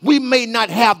him, we may not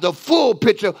have the full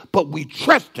picture, but we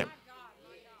trust him.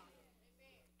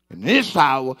 In this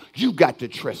hour, you got to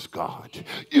trust God.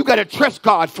 You got to trust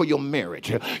God for your marriage.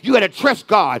 You got to trust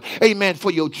God, amen,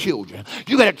 for your children.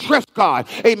 You got to trust God,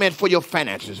 amen, for your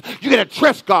finances. You got to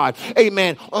trust God,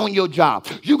 amen, on your job.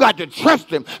 You got to trust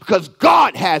him because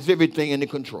God has everything in the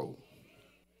control.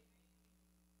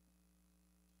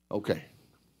 Okay.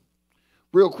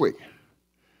 Real quick.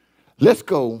 Let's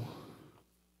go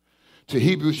to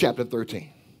Hebrews chapter 13.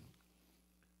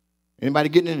 Anybody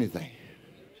getting anything?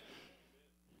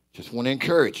 Just want to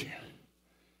encourage you.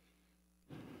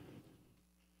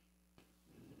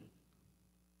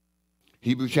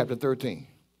 Hebrews chapter 13.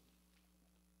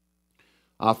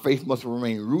 Our faith must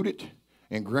remain rooted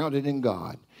and grounded in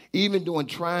God, even during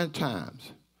trying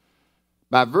times.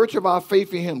 By virtue of our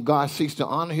faith in him, God seeks to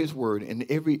honor his word in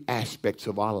every aspect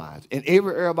of our lives, in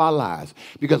every area of our lives,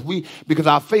 because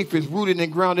our faith is rooted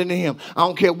and grounded in him. I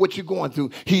don't care what you're going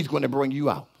through, he's going to bring you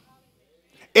out.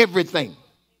 Everything.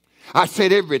 I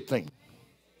said everything.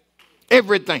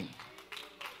 Everything.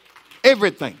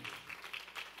 Everything.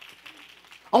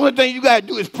 Only thing you got to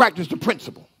do is practice the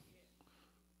principle.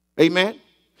 Amen.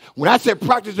 When I say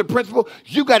practice the principle,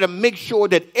 you got to make sure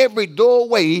that every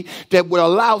doorway that would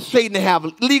allow Satan to have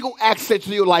legal access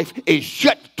to your life is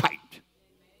shut tight.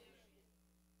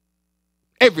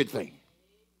 Everything.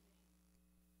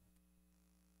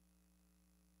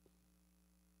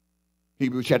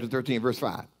 Hebrews chapter 13, verse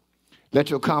 5. Let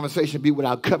your conversation be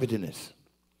without covetousness,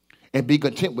 and be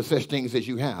content with such things as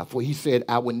you have. For he said,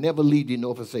 I will never leave thee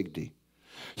nor forsake thee,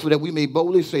 so that we may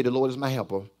boldly say, the Lord is my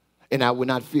helper, and I will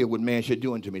not fear what man should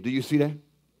do unto me. Do you see that?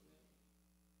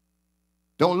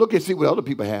 Don't look and see what other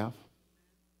people have.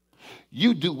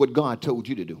 You do what God told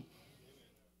you to do.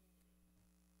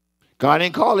 God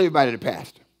ain't call everybody to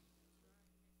pastor.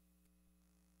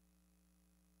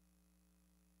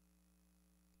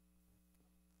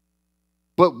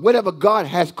 But whatever God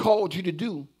has called you to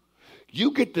do,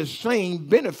 you get the same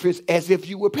benefits as if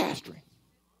you were pastoring.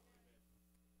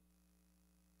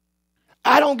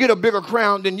 I don't get a bigger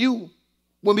crown than you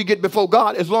when we get before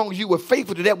God, as long as you were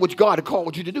faithful to that which God had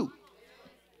called you to do.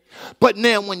 But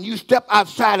now when you step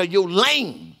outside of your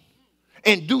lane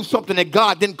and do something that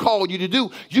God didn't call you to do,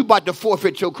 you about to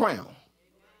forfeit your crown.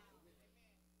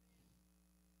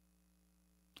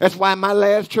 That's why in my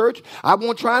last church, I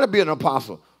wasn't trying to be an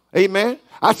apostle. Amen.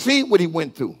 I seen what he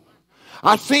went through.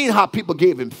 I seen how people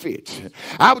gave him fits.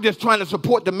 I was just trying to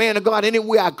support the man of God any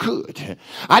way I could.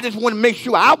 I just wanted to make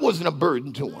sure I wasn't a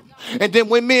burden to him. And then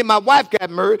when me and my wife got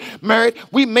married,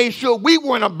 we made sure we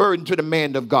weren't a burden to the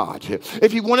man of God.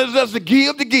 If he wanted us to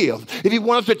give, to give. If he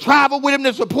wanted us to travel with him,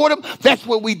 to support him, that's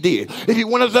what we did. If he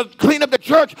wanted us to clean up the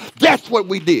church, that's what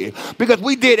we did. Because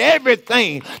we did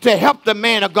everything to help the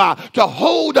man of God to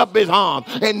hold up his arm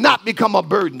and not become a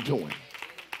burden to him.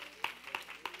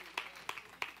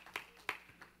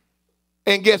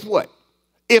 And guess what?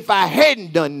 If I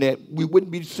hadn't done that, we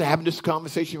wouldn't be having this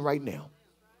conversation right now.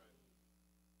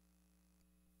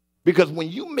 Because when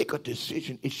you make a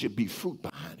decision, it should be fruit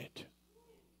behind it.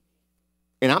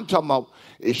 And I'm talking about,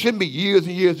 it shouldn't be years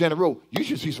and years down the road. You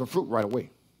should see some fruit right away.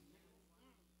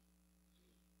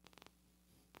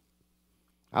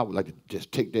 I would like to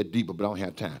just take that deeper, but I don't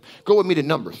have time. Go with me to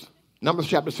Numbers. Numbers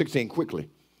chapter 16 quickly,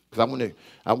 because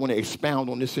I want to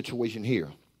expound on this situation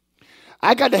here.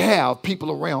 I got to have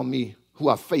people around me who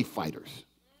are faith fighters,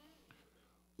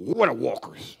 water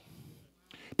walkers,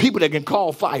 people that can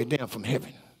call fire down from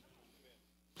heaven.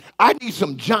 I need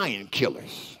some giant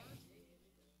killers.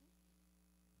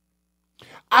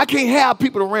 I can't have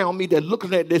people around me that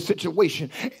looking at their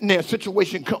situation and their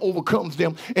situation overcomes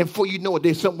them, and before you know it,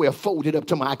 they're somewhere folded up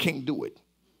to me. I can't do it.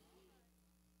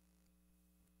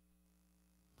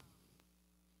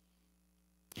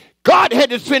 God had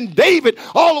to send David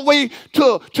all the way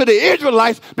to the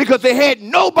Israelites because they had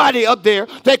nobody up there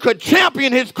that could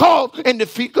champion his cause and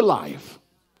defeat Goliath.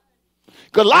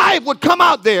 Goliath would come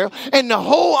out there and the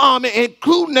whole army,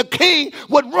 including the king,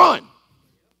 would run.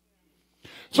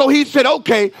 So he said,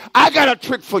 okay, I got a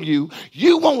trick for you.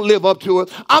 You won't live up to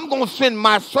it. I'm going to send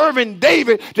my servant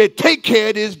David to take care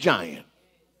of this giant.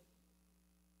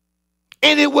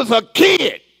 And it was a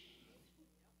kid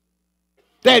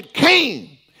that came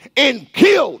and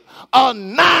killed a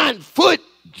 9-foot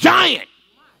giant.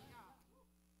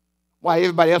 While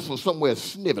everybody else was somewhere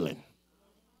sniveling.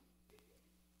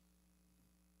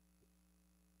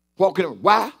 Walking around.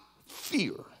 Why?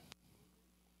 Fear.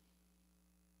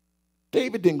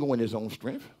 David didn't go in his own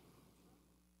strength.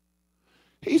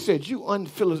 He said, you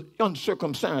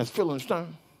uncircumcised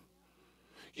Philistine,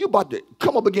 you about to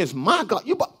come up against my God.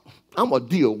 I'm going to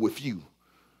deal with you.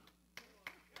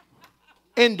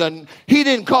 And he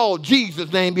didn't call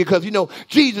Jesus' name because,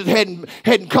 Jesus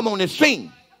hadn't come on the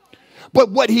scene.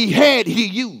 But what he had, he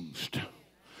used.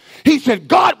 He said,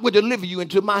 God would deliver you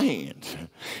into my hands.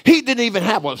 He didn't even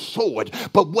have a sword,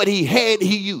 but what he had,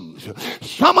 he used.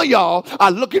 Some of y'all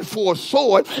are looking for a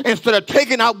sword instead of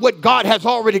taking out what God has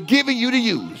already given you to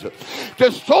use.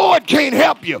 The sword can't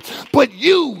help you, but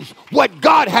use what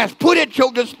God has put at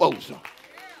your disposal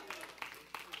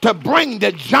to bring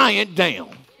the giant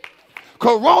down.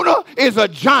 Corona is a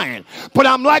giant, but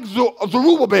I'm like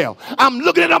Zerubbabel. I'm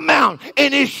looking at a mountain,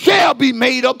 and it shall be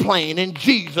made a plain in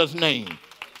Jesus' name.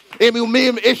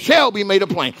 It shall be made a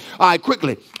plain. All right,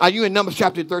 quickly. Are you in Numbers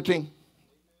chapter 13?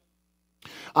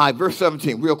 All right, verse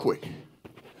 17, real quick.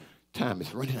 Time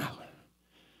is running out.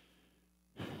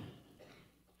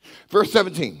 Verse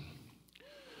 17.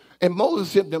 And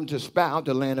Moses sent them to spy out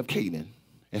the land of Canaan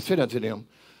and said unto them,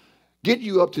 get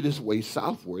you up to this way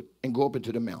southward and go up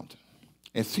into the mountain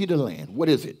and see the land. What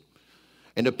is it?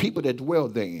 And the people that dwell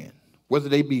therein, whether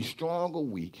they be strong or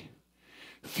weak,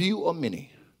 few or many.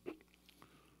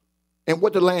 And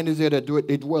what the land is there that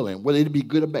they dwell in, whether it be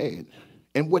good or bad.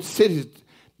 And what cities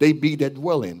they be that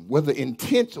dwell in, whether in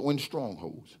tents or in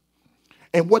strongholds.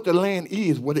 And what the land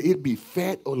is, whether it be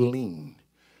fat or lean,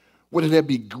 whether there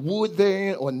be wood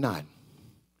therein or not.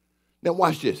 Now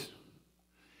watch this.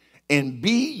 And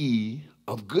be ye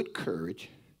of good courage,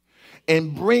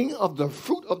 and bring of the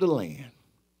fruit of the land.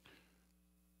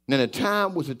 Now the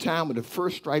time was the time of the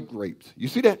first striped grapes. You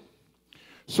see that?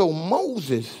 So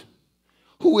Moses,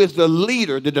 who is the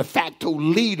leader, the de facto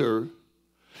leader,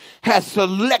 has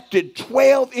selected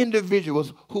 12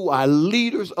 individuals who are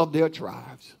leaders of their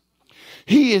tribes.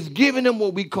 He is giving them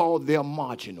what we call their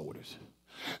marching orders.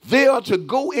 They are to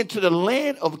go into the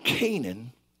land of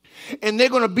Canaan, and they're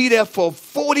going to be there for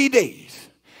 40 days.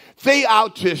 They are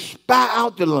to spy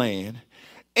out the land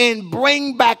and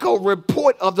bring back a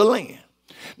report of the land.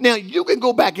 Now, you can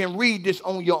go back and read this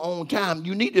on your own time.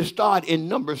 You need to start in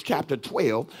Numbers chapter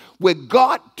 12, where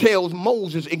God tells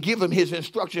Moses and give him his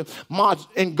instruction.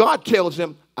 And God tells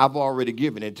him, I've already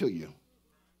given it to you.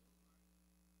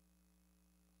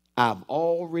 I've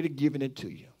already given it to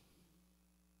you.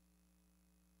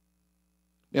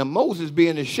 Now, Moses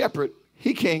being a shepherd,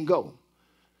 he can't go.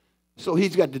 So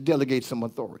he's got to delegate some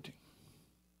authority.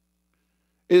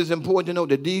 It is important to know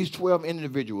that these 12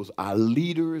 individuals are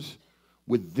leaders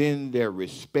within their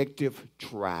respective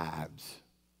tribes.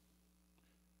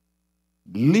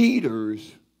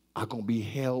 Leaders are going to be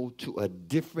held to a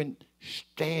different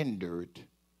standard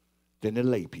than the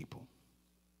lay people.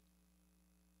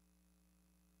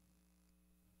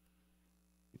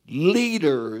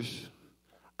 Leaders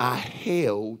are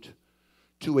held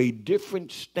to a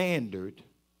different standard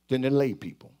than the lay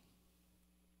people.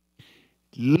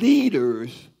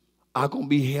 Leaders are going to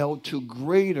be held to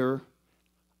greater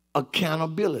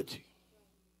accountability.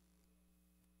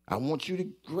 I want you to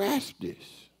grasp this.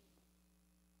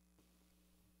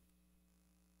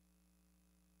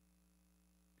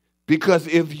 Because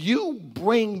if you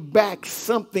bring back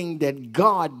something that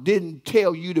God didn't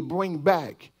tell you to bring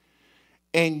back,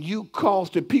 and you cause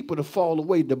the people to fall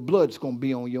away, the blood's going to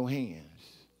be on your hands.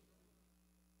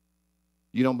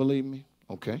 You don't believe me?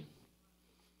 Okay.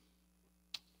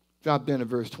 Drop down to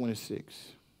verse 26.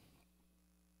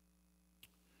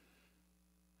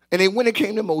 And they went and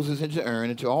came to Moses and to Aaron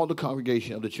and to all the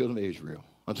congregation of the children of Israel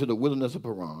unto the wilderness of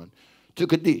Paran, to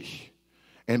Kadesh,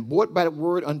 and brought by the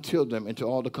word unto them and to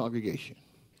all the congregation,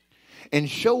 and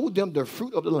showed them the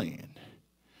fruit of the land.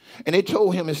 And they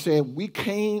told him and said, we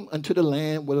came unto the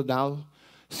land whither thou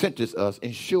sentest us,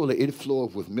 and surely it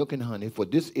floweth with milk and honey, for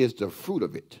this is the fruit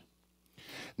of it.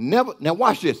 Now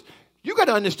watch this. You got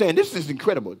to understand, this is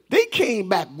incredible. They came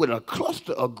back with a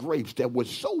cluster of grapes that was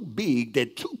so big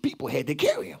that 2 people had to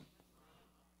carry them.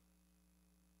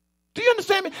 Do you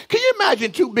understand me? Can you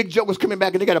imagine 2 big jokers coming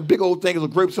back and they got a big old thing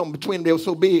of grapes on between them? They were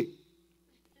so big.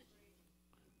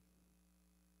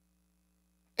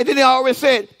 And then they already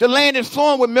said, the land is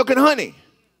flowing with milk and honey.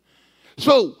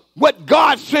 So what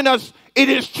God sent us, it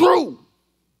is true.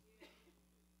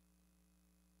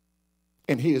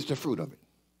 And here's the fruit of it.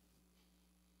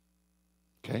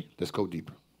 Okay, let's go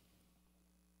deeper.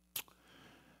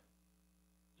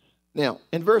 Now,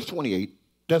 in verse 28,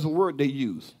 there's a word they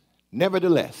use.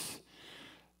 Nevertheless.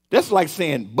 That's like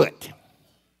saying but.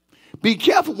 Be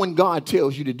careful when God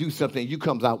tells you to do something, you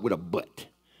comes out with a but.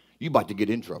 You about to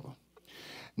get in trouble.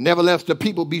 Nevertheless, the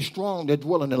people be strong that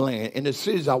dwell in the land, and the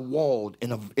cities are walled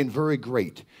and very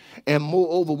great. And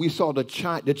moreover, we saw the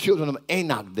children of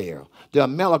Anak there, the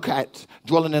Amalekites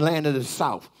dwell in the land of the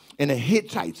south, and the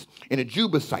Hittites, and the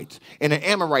Jebusites, and the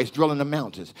Amorites dwell in the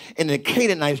mountains, and the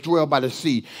Canaanites dwell by the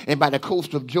sea and by the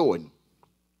coast of Jordan.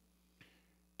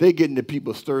 They're getting the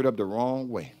people stirred up the wrong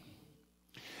way.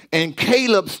 And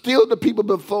Caleb stilled the people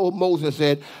before Moses and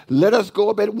said, let us go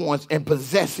up at once and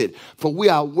possess it, for we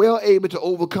are well able to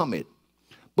overcome it.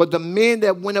 But the men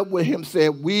that went up with him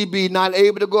said, we be not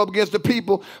able to go up against the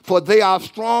people, for they are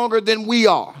stronger than we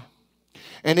are.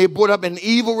 And they brought up an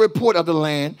evil report of the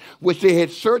land, which they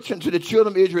had searched unto the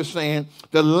children of Israel, saying,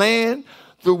 the land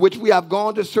through which we have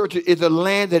gone to search it is a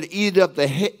land that eateth up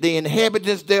the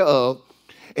inhabitants thereof.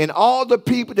 And all the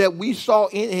people that we saw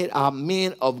in it are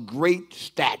men of great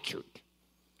stature.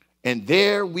 And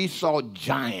there we saw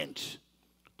giants,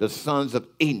 the sons of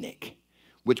Anak,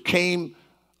 which came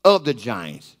of the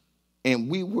giants. And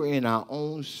we were in our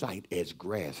own sight as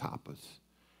grasshoppers.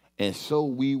 And so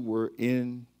we were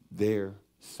in their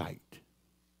sight.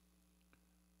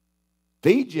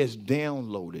 They just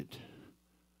downloaded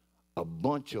a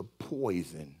bunch of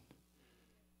poison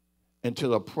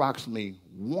until approximately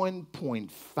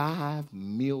 1.5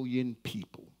 million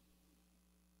people.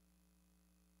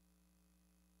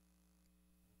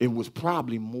 It was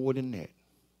probably more than that.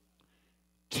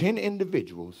 10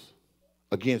 individuals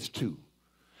against 2,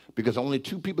 because only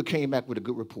 2 people came back with a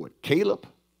good report, Caleb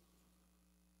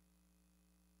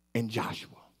and Joshua.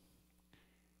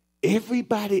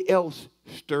 Everybody else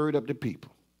stirred up the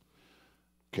people.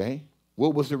 Okay?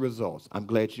 What was the results? I'm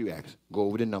glad you asked. Go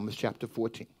over to Numbers chapter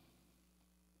 14.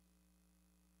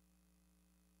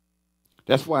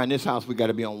 That's why in this house we got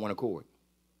to be on one accord.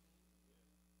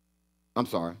 I'm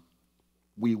sorry.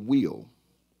 We will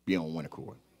be on one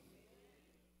accord.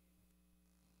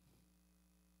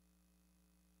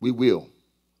 We will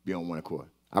be on one accord.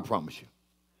 I promise you.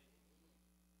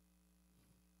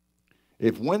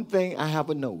 If one thing I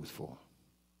have a nose for,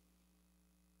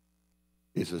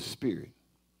 it's a spirit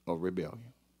of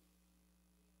rebellion.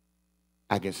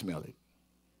 I can smell it.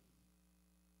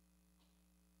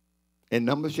 In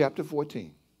Numbers chapter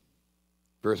 14,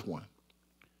 verse 1.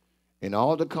 And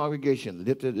all the congregation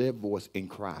lifted their voice and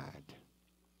cried.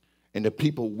 And the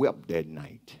people wept that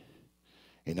night.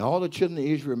 And all the children of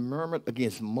Israel murmured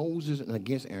against Moses and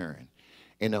against Aaron.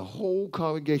 And the whole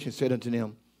congregation said unto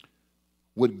them,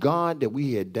 would God that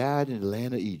we had died in the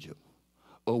land of Egypt,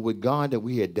 or would God that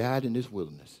we had died in this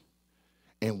wilderness?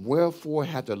 And wherefore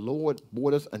hath the Lord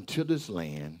brought us unto this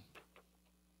land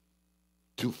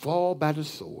to fall by the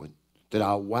sword, that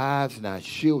our wives and our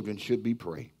children should be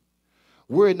prey?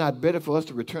 Were it not better for us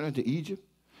to return unto Egypt?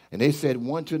 And they said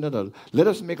one to another, let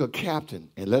us make a captain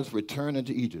and let us return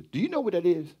unto Egypt. Do you know what that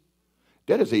is?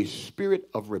 That is a spirit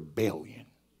of rebellion.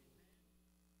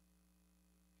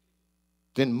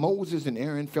 Then Moses and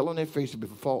Aaron fell on their faces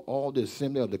before all the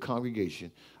assembly of the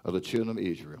congregation of the children of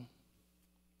Israel.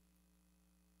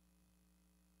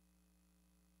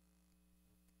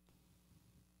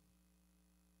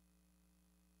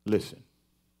 Listen.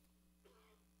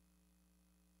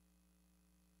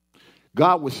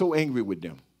 God was so angry with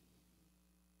them.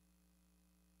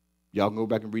 Y'all can go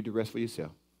back and read the rest for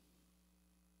yourself.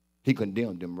 He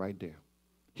condemned them right there.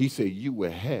 He said, you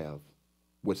will have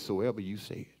whatsoever you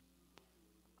said.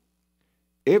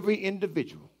 Every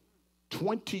individual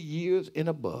 20 years and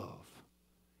above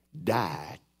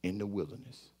died in the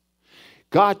wilderness.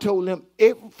 God told them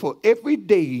for every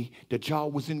day that y'all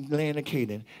was in the land of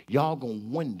Canaan, y'all going to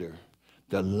wander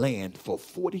the land for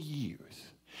 40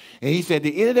 years. And he said at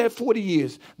the end of that 40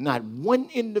 years, not one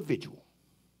individual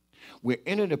will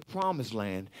enter the promised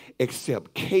land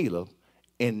except Caleb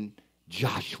and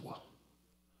Joshua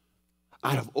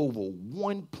out of over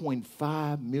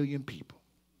 1.5 million people.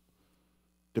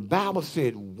 The Bible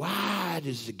said, wide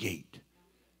is the gate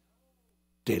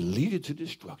that leadeth to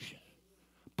destruction,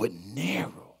 but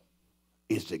narrow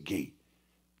is the gate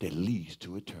that leads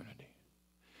to eternity.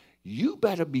 You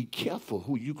better be careful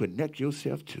who you connect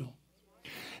yourself to.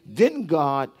 Then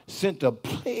God sent a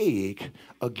plague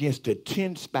against the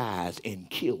 10 spies and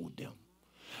killed them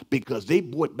because they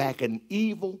brought back an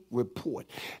evil report.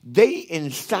 They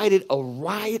incited a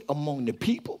riot among the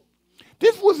people.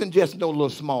 This wasn't just no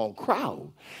little small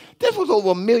crowd. This was over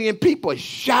 1 million people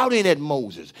shouting at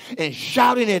Moses and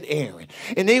shouting at Aaron.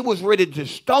 And they was ready to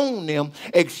stone them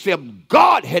except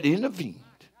God had intervened.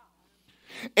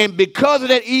 And because of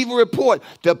that evil report,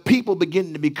 the people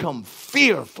began to become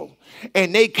fearful.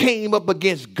 And they came up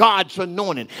against God's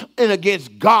anointing and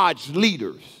against God's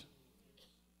leaders.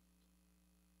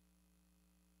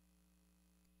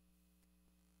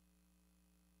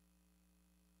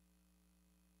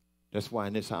 That's why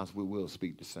in this house we will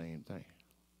speak the same thing.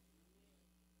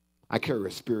 I carry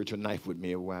a spiritual knife with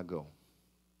me everywhere I go.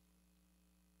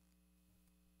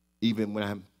 Even when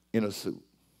I'm in a suit.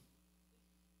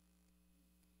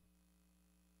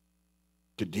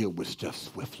 To deal with stuff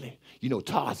swiftly. You know,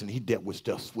 Tarzan, he dealt with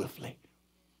stuff swiftly.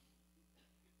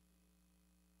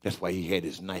 That's why he had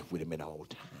his knife with him at all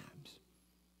times.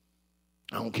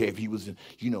 I don't care if he was,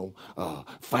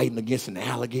 fighting against an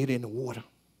alligator in the water,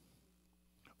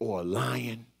 or a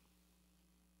lion,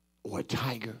 or a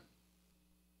tiger.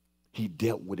 He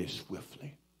dealt with it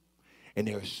swiftly. And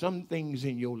there are some things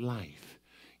in your life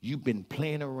you've been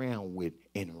playing around with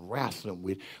and wrestling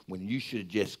with when you should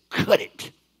just cut it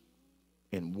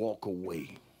and walk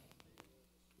away.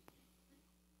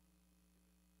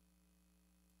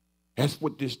 That's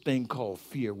what this thing called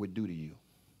fear would do to you.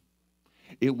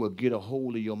 It will get a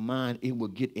hold of your mind. It will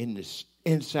get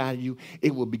inside of you.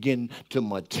 It will begin to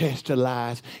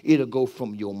metastasize. It'll go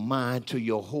from your mind to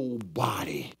your whole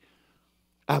body.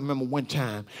 I remember one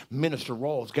time, Minister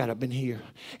Rawls got up in here,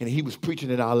 and he was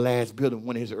preaching at our last building,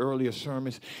 one of his earlier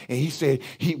sermons, and he said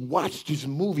he watched this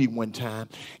movie one time,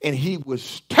 and he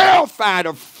was terrified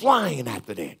of flying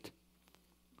after that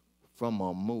from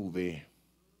a movie.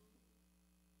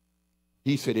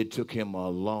 He said it took him a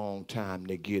long time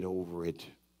to get over it.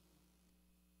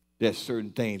 There's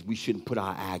certain things we shouldn't put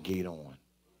our eye gate on.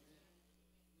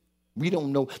 We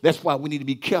don't know. That's why we need to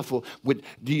be careful with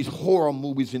these horror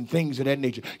movies and things of that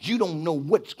nature. You don't know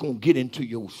what's going to get into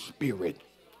your spirit.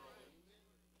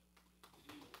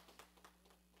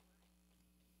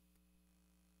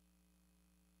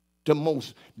 the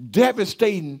most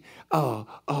devastating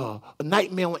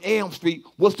Nightmare on Elm Street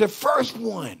was the first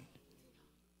one.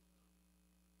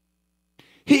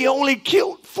 He only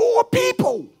killed 4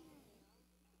 people.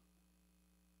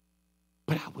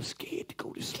 But I was scared to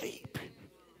go to sleep.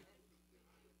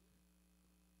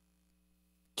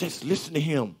 Just listen to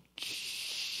him.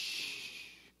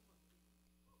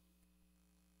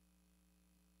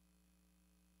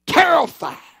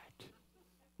 Terrified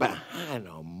behind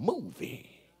a movie.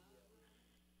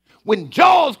 When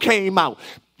Jaws came out,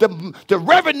 the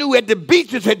revenue at the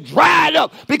beaches had dried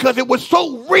up because it was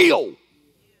so real.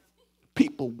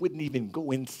 People wouldn't even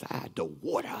go inside the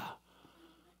water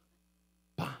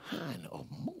behind a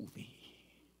movie.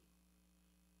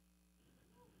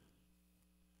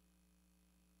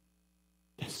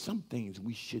 There's some things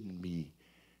we shouldn't be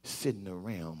sitting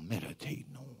around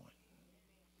meditating on.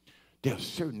 There are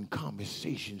certain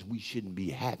conversations we shouldn't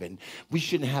be having. We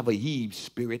shouldn't have a Eve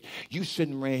spirit. You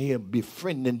sitting around here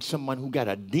befriending someone who got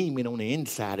a demon on the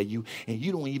inside of you, and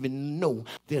you don't even know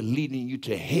they're leading you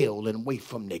to hell and away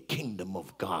from the kingdom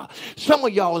of God. Some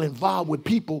of y'all involved with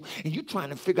people, and you're trying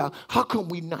to figure out how come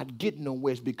we not getting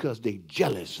nowhere. It's because they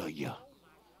jealous of you.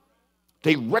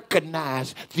 They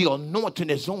recognize the anointing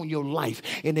that's on your life,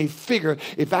 and they figure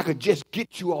if I could just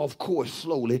get you off course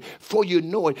slowly, before you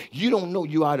know it, you don't know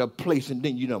you're out of place, and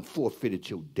then you done forfeited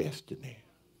your destiny.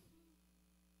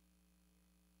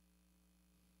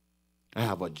 I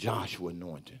have a Joshua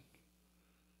anointing.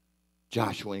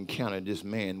 Joshua encountered this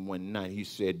man one night. He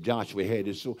said, Joshua had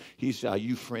his sword. He said, are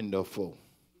you friend or foe?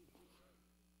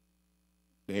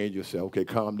 The angel said, okay,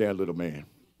 calm down, little man.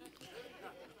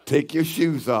 Take your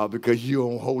shoes off because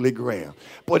you're on holy ground.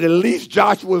 But at least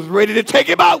Joshua was ready to take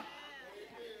him out.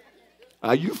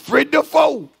 Are you friend or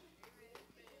foe?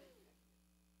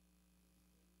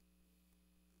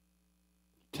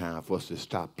 Time for us to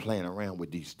stop playing around with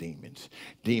these demons.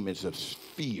 Demons of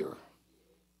fear.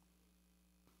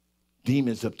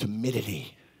 Demons of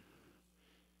timidity.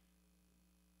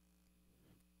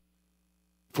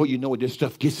 Before you know it, this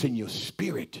stuff gets in your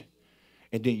spirit.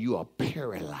 And then you are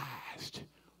paralyzed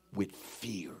with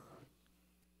fear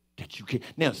that you can't.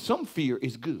 Now, some fear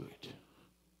is good.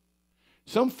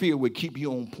 Some fear would keep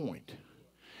you on point.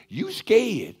 You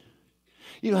scared.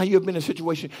 You know how you have been in a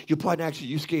situation, your partner asks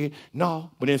you scared?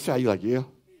 No, but inside you're like, yeah.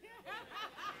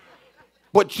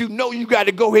 But you know you got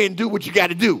to go ahead and do what you got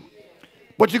to do.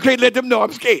 But you can't let them know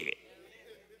I'm scared.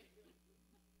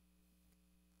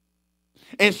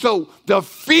 And so the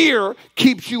fear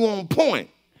keeps you on point.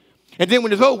 And then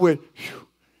when it's over with,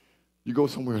 you go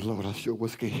somewhere, Lord, I sure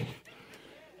was scared.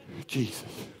 Jesus.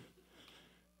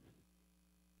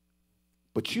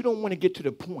 But you don't want to get to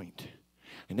the point.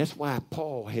 And that's why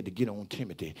Paul had to get on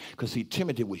Timothy. Because, see,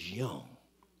 Timothy was young.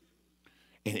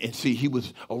 And see, he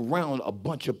was around a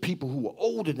bunch of people who were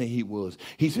older than he was.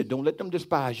 He said, don't let them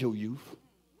despise your youth.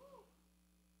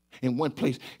 In one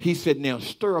place, he said, now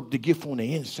stir up the gift on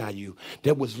the inside of you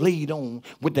that was laid on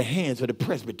with the hands of the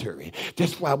presbytery.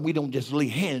 That's why we don't just lay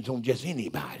hands on just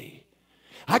anybody.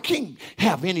 I can't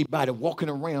have anybody walking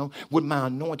around with my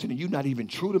anointing and you're not even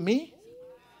true to me.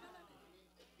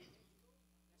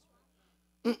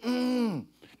 Do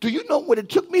you know what it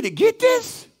took me to get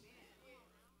this?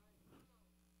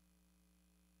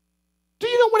 Do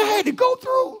you know what I had to go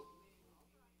through?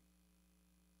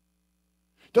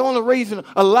 The only reason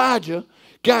Elijah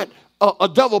got a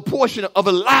double portion of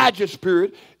Elijah's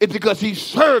spirit is because he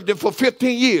served him for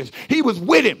 15 years. He was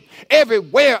with him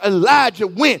everywhere Elijah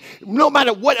went. No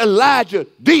matter what Elijah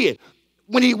did,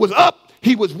 when he was up,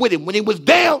 he was with him. When he was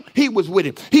down, he was with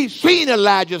him. He's seen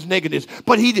Elijah's negatives,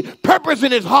 but he did purpose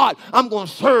in his heart. I'm going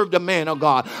to serve the man of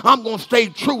God. I'm going to stay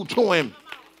true to him.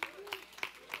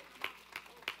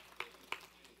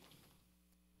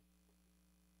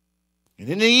 And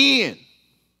in the end,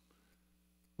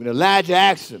 when Elijah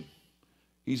asked him,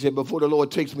 he said, before the Lord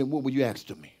takes me, what will you ask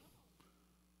of me?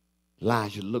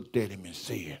 Elijah looked at him and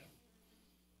said,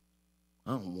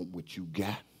 I don't want what you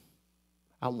got.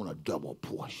 I want a double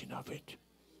portion of it.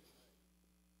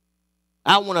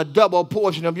 I want a double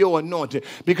portion of your anointing.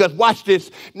 Because watch this.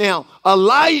 Now,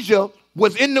 Elijah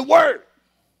was in the word.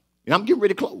 And I'm getting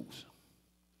ready to close.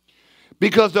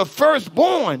 Because the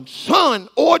firstborn son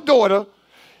or daughter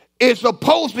is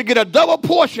supposed to get a double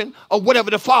portion of whatever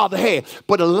the father had.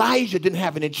 But Elijah didn't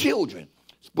have any children,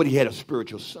 but he had a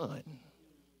spiritual son.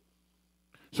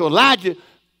 So Elijah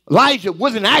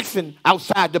wasn't acting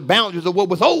outside the boundaries of what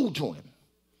was owed to him.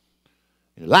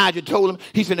 And Elijah told him,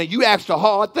 he said, now you asked a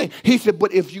hard thing. He said,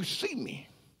 but if you see me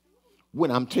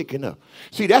when I'm taken up.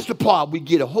 See, that's the part we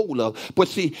get a hold of. But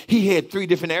see, he had 3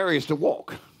 different areas to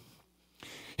walk.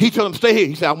 He told him, stay here.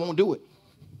 He said, I won't do it.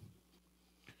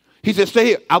 He said, stay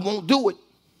here. I won't do it.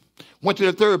 Went to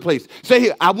the third place. Stay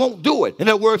here. I won't do it. In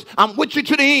other words, I'm with you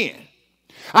to the end.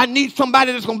 I need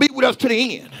somebody that's going to be with us to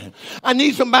the end. I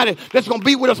need somebody that's going to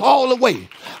be with us all the way.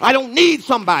 I don't need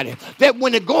somebody that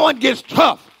when the going gets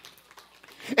tough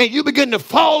and you begin to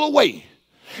fall away,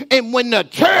 and when the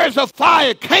chariots of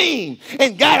fire came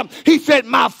and got him, he said,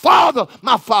 my father,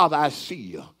 I see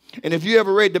you. And if you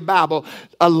ever read the Bible,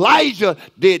 Elijah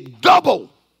did double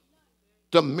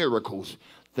the miracles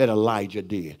that Elijah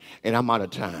did. And I'm out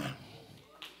of time.